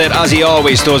nailed it, as he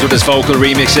always does with his vocal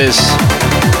remixes.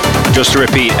 Just to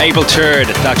repeat, April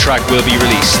 3rd, that track will be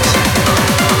released.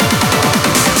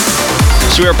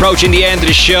 So we're approaching the end of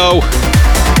the show.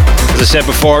 As I said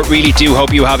before, really do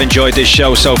hope you have enjoyed this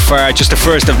show so far. Just the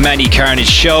first of many Carnage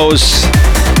shows.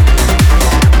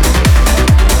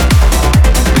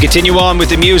 We continue on with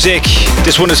the music.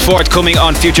 This one is forthcoming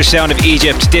on Future Sound of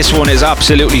Egypt. This one is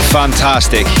absolutely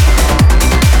fantastic.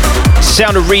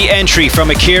 Sound of Re-Entry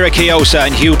from Akira Kyosa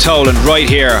and Hugh Tolan right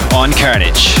here on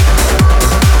Carnage.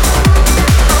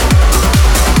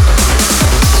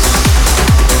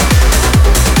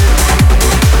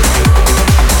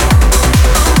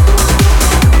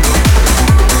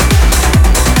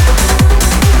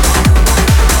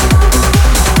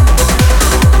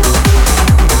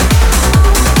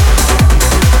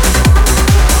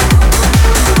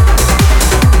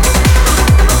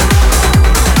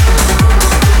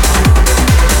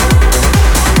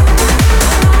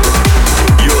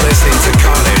 You're listening to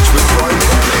Carnage with Brian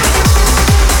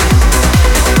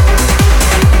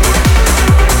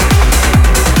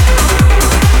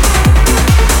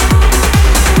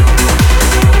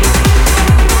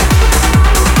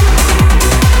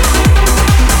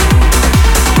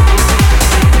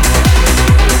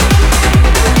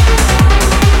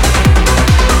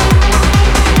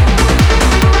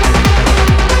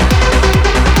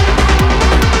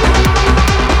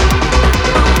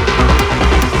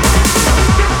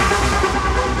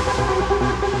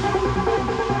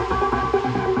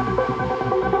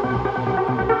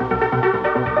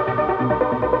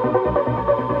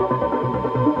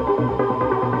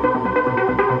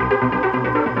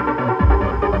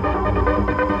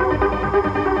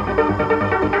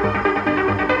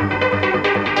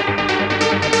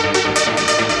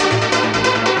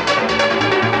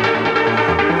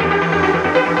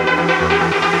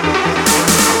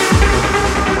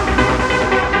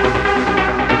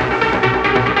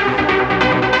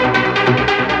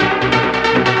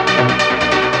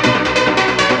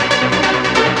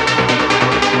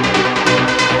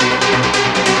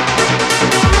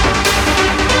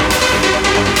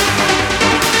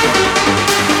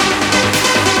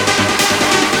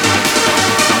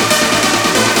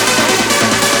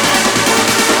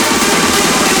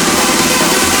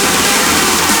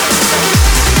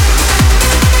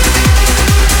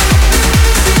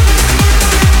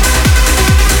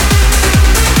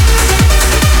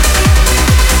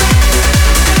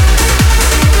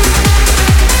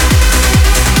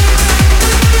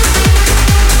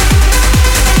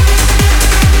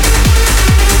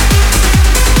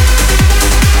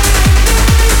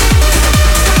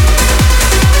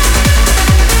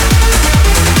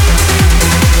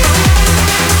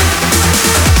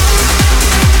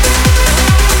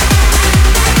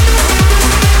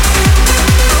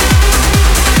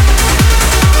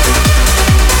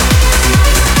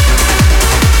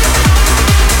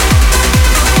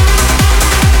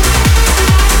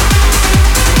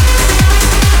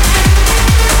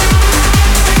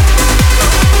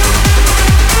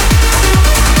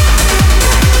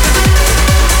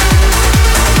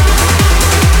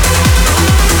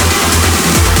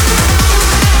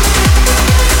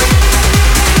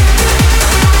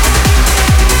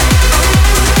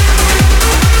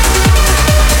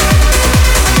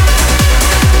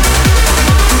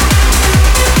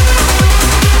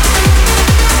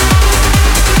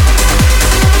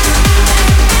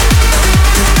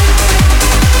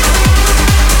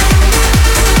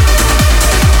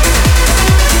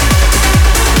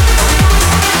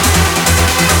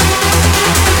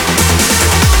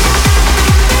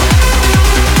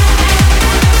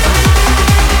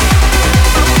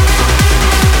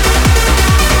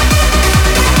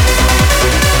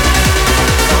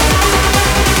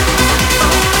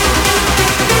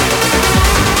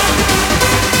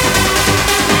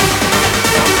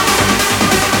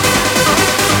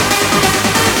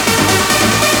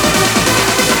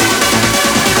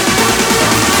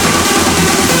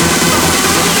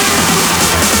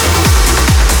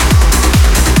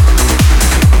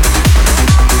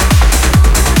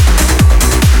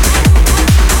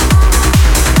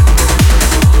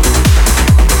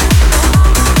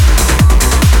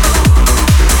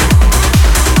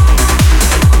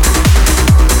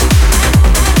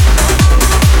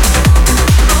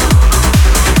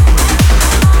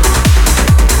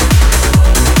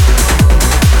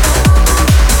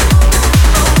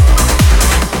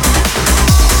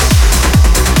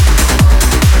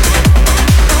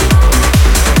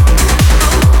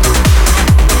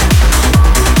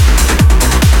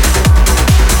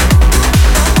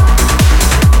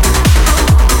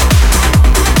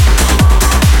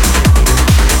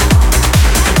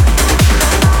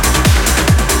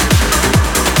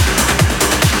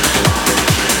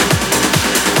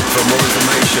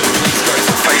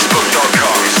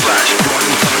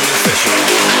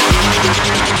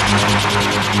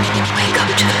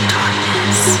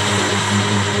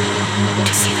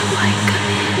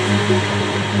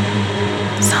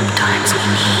Sometimes we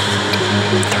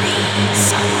need 3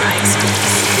 sunrises.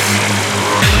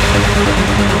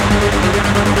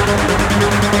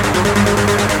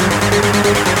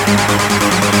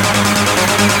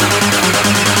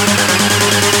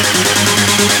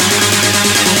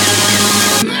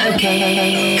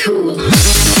 Okay, cool.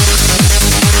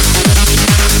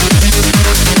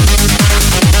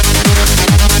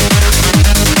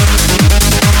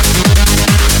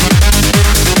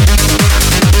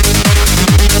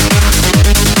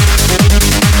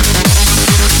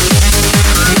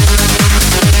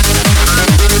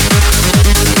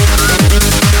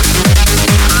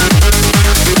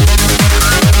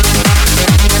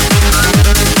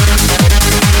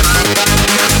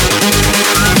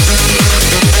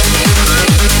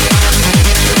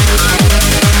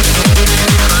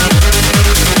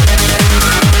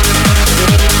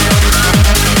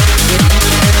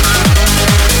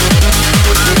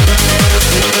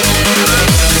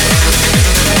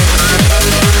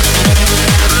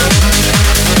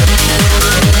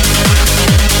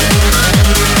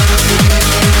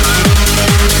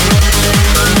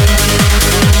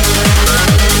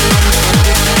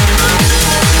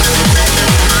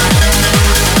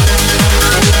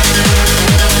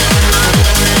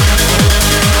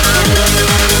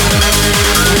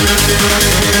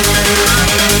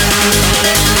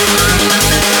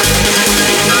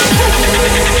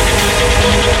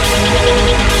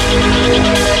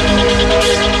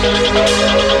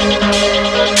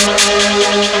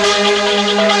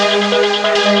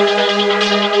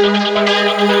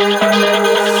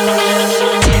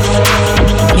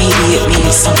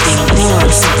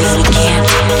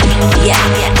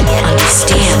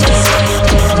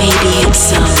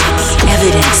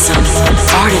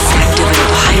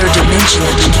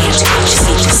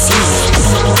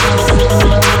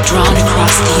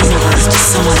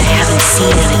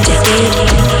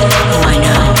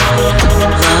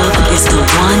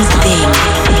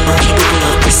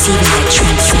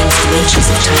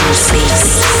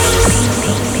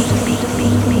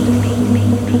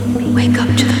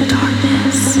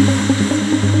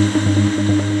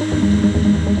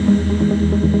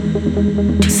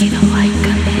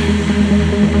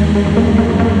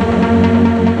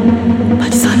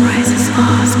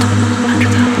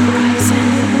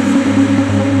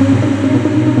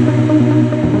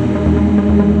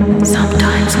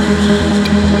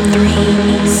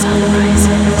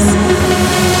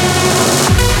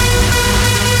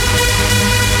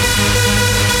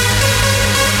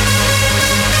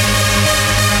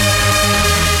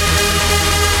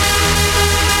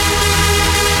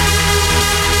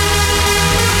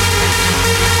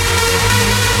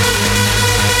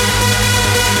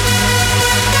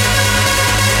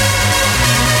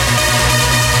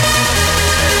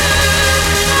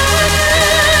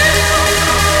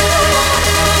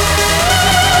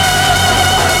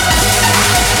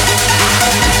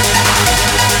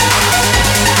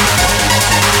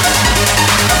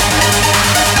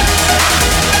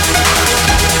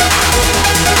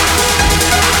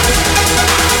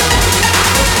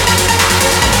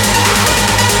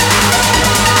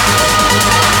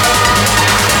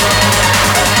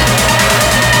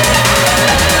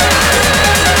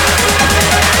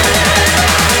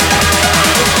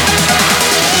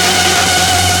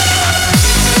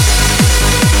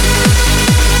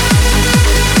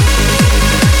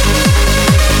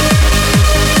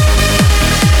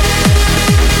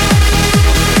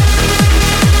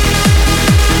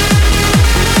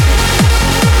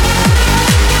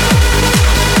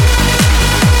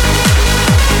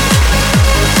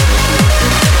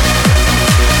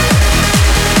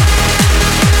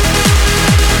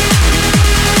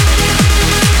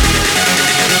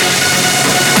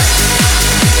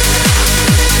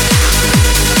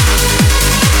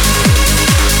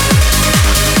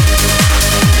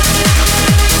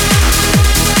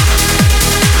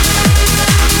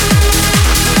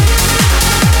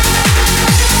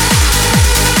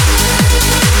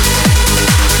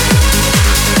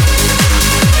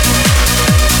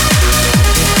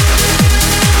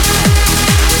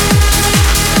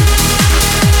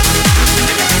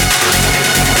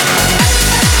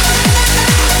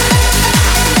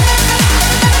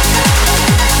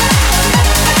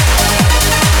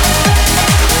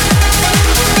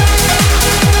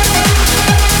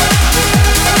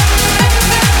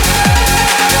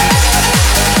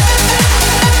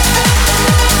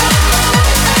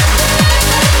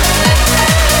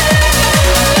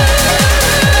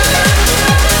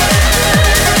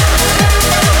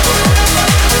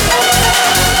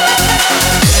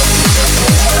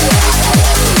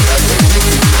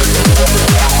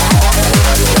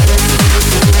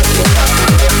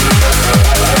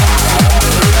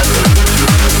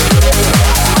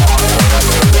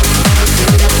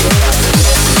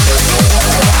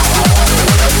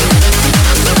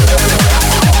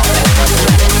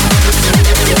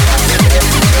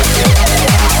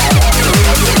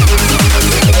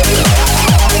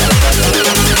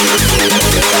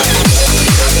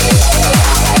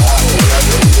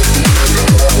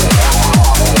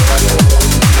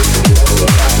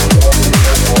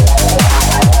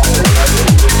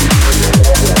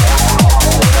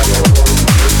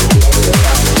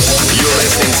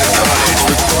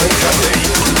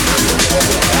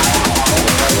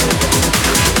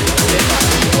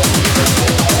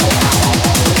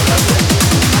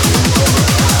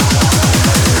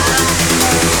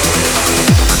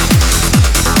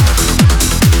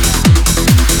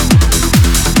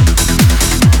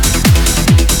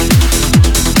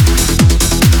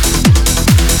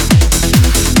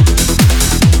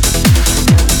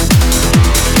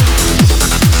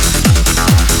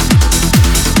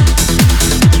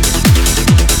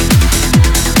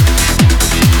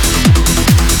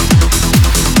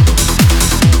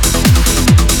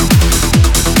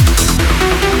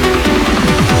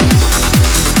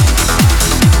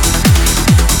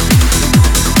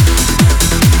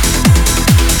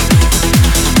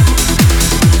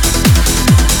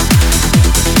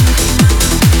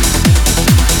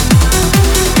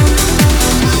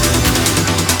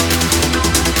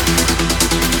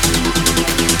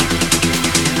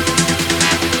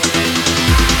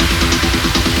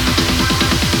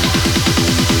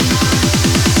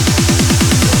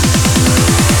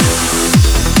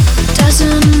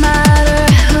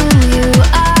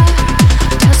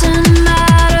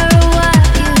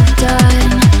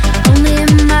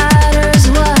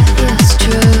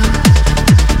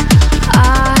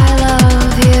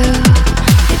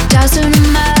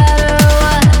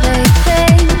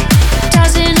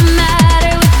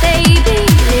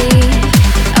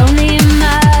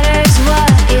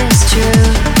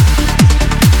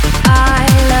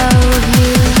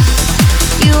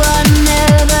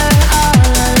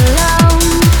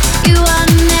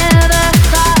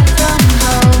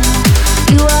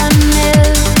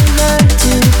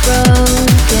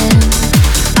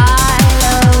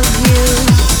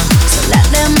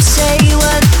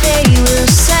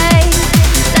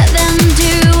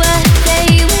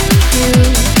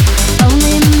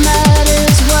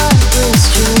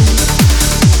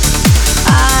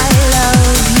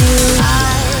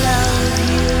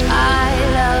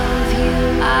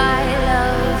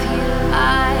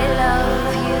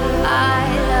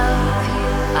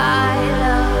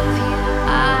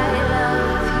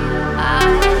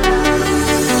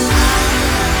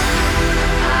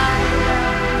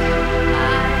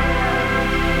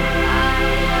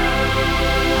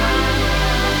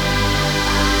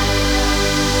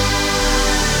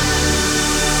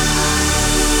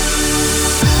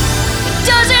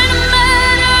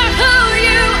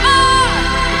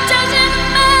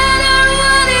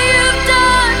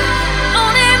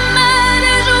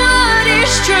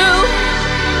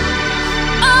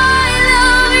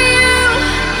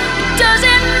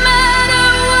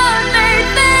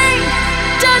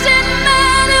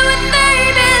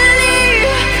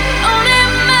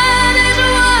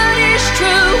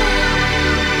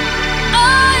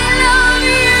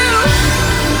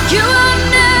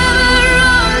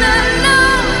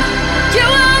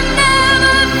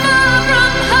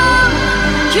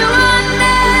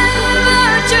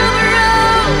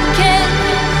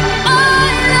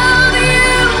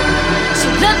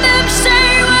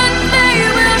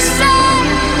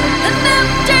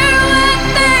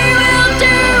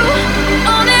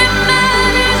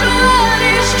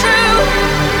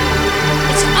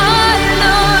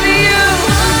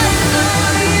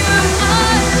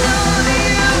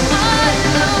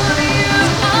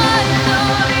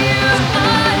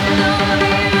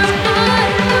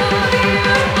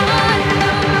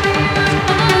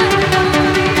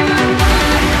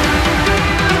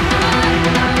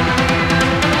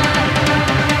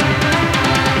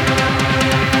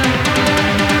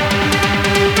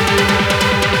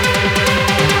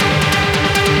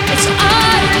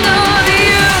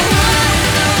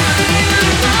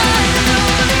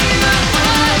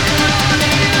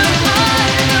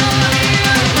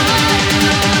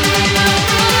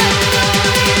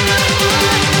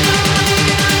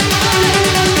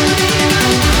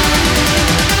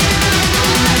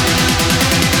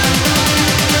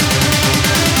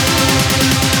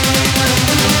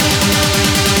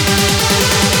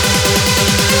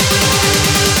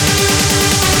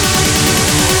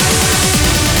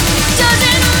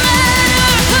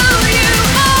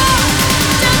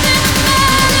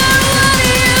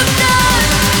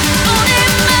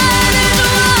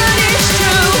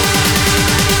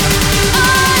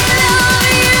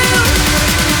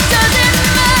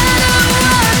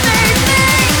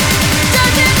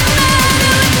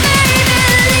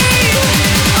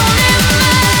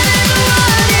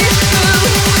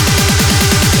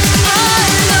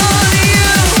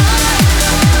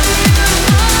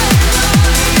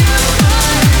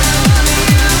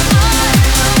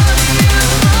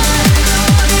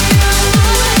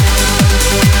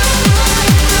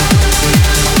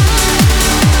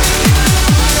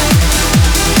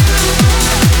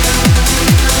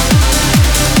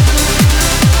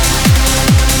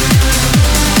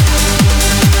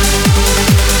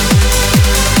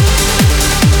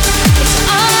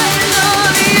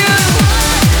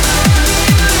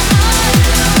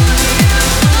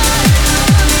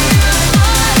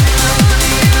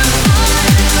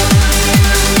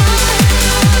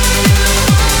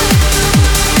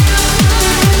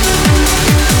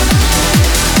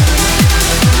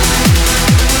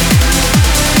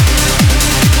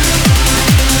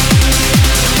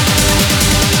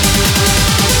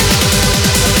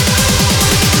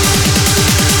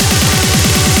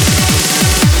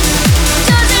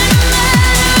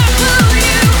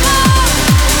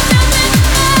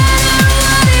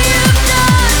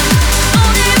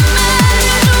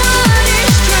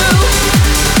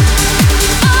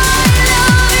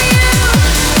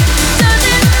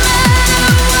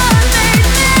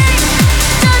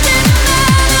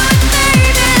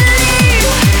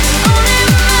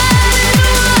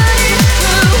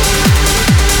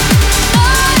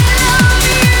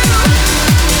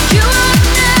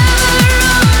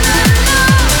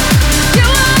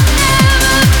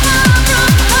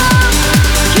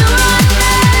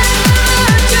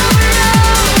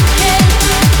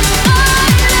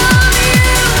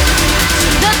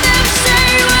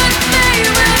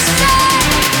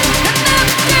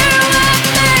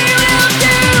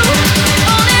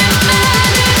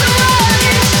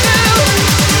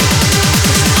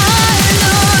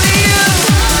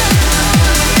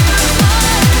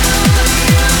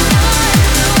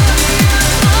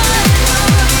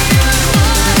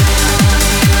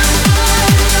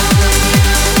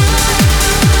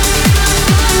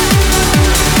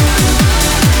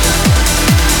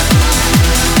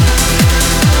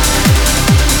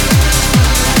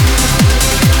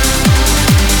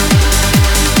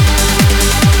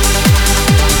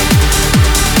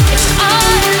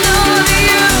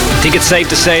 think it's safe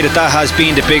to say that has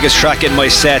been the biggest track in my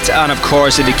set, and of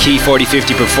course in the Key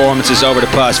 4050 performances over the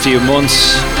past few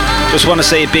months. Just want to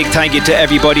say a big thank you to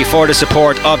everybody for the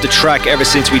support of the track ever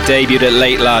since we debuted it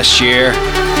late last year.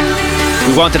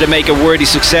 We wanted to make a worthy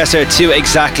successor to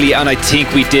Exactly, and I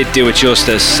think we did do it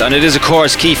justice. And it is of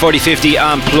course Key 4050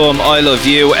 and Plum, I Love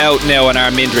You, out now on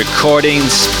Armin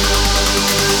Recordings.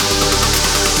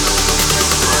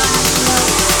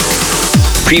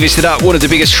 Previous to that, one of the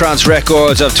biggest trance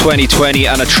records of 2020,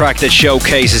 and a track that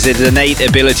showcases its innate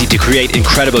ability to create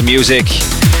incredible music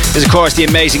is of course the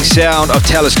amazing sound of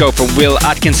Telescope from Will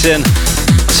Atkinson.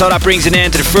 So that brings an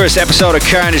end to the first episode of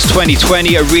Carnage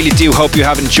 2020. I really do hope you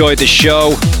have enjoyed the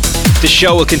show. The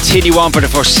show will continue on for the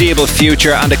foreseeable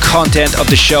future, and the content of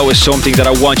the show is something that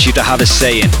I want you to have a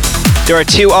say in. There are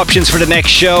two options for the next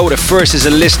show. The first is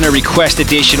a listener request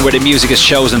edition where the music is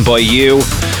chosen by you,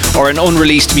 or an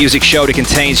unreleased music show that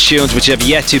contains tunes which have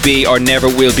yet to be or never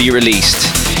will be released.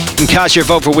 You can cast your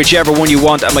vote for whichever one you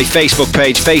want at my Facebook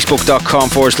page,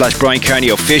 facebook.com/Brian Kearney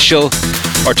Official,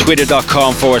 or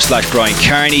twitter.com/Brian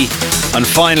Kearney. And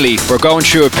finally, we're going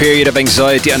through a period of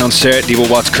anxiety and uncertainty with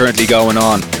what's currently going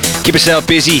on. Keep yourself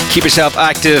busy, keep yourself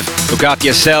active, look after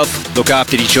yourself, look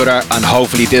after each other, and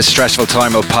hopefully this stressful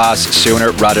time will pass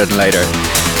sooner rather than later.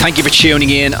 Thank you for tuning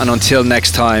in, and until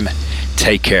next time,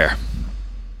 take care.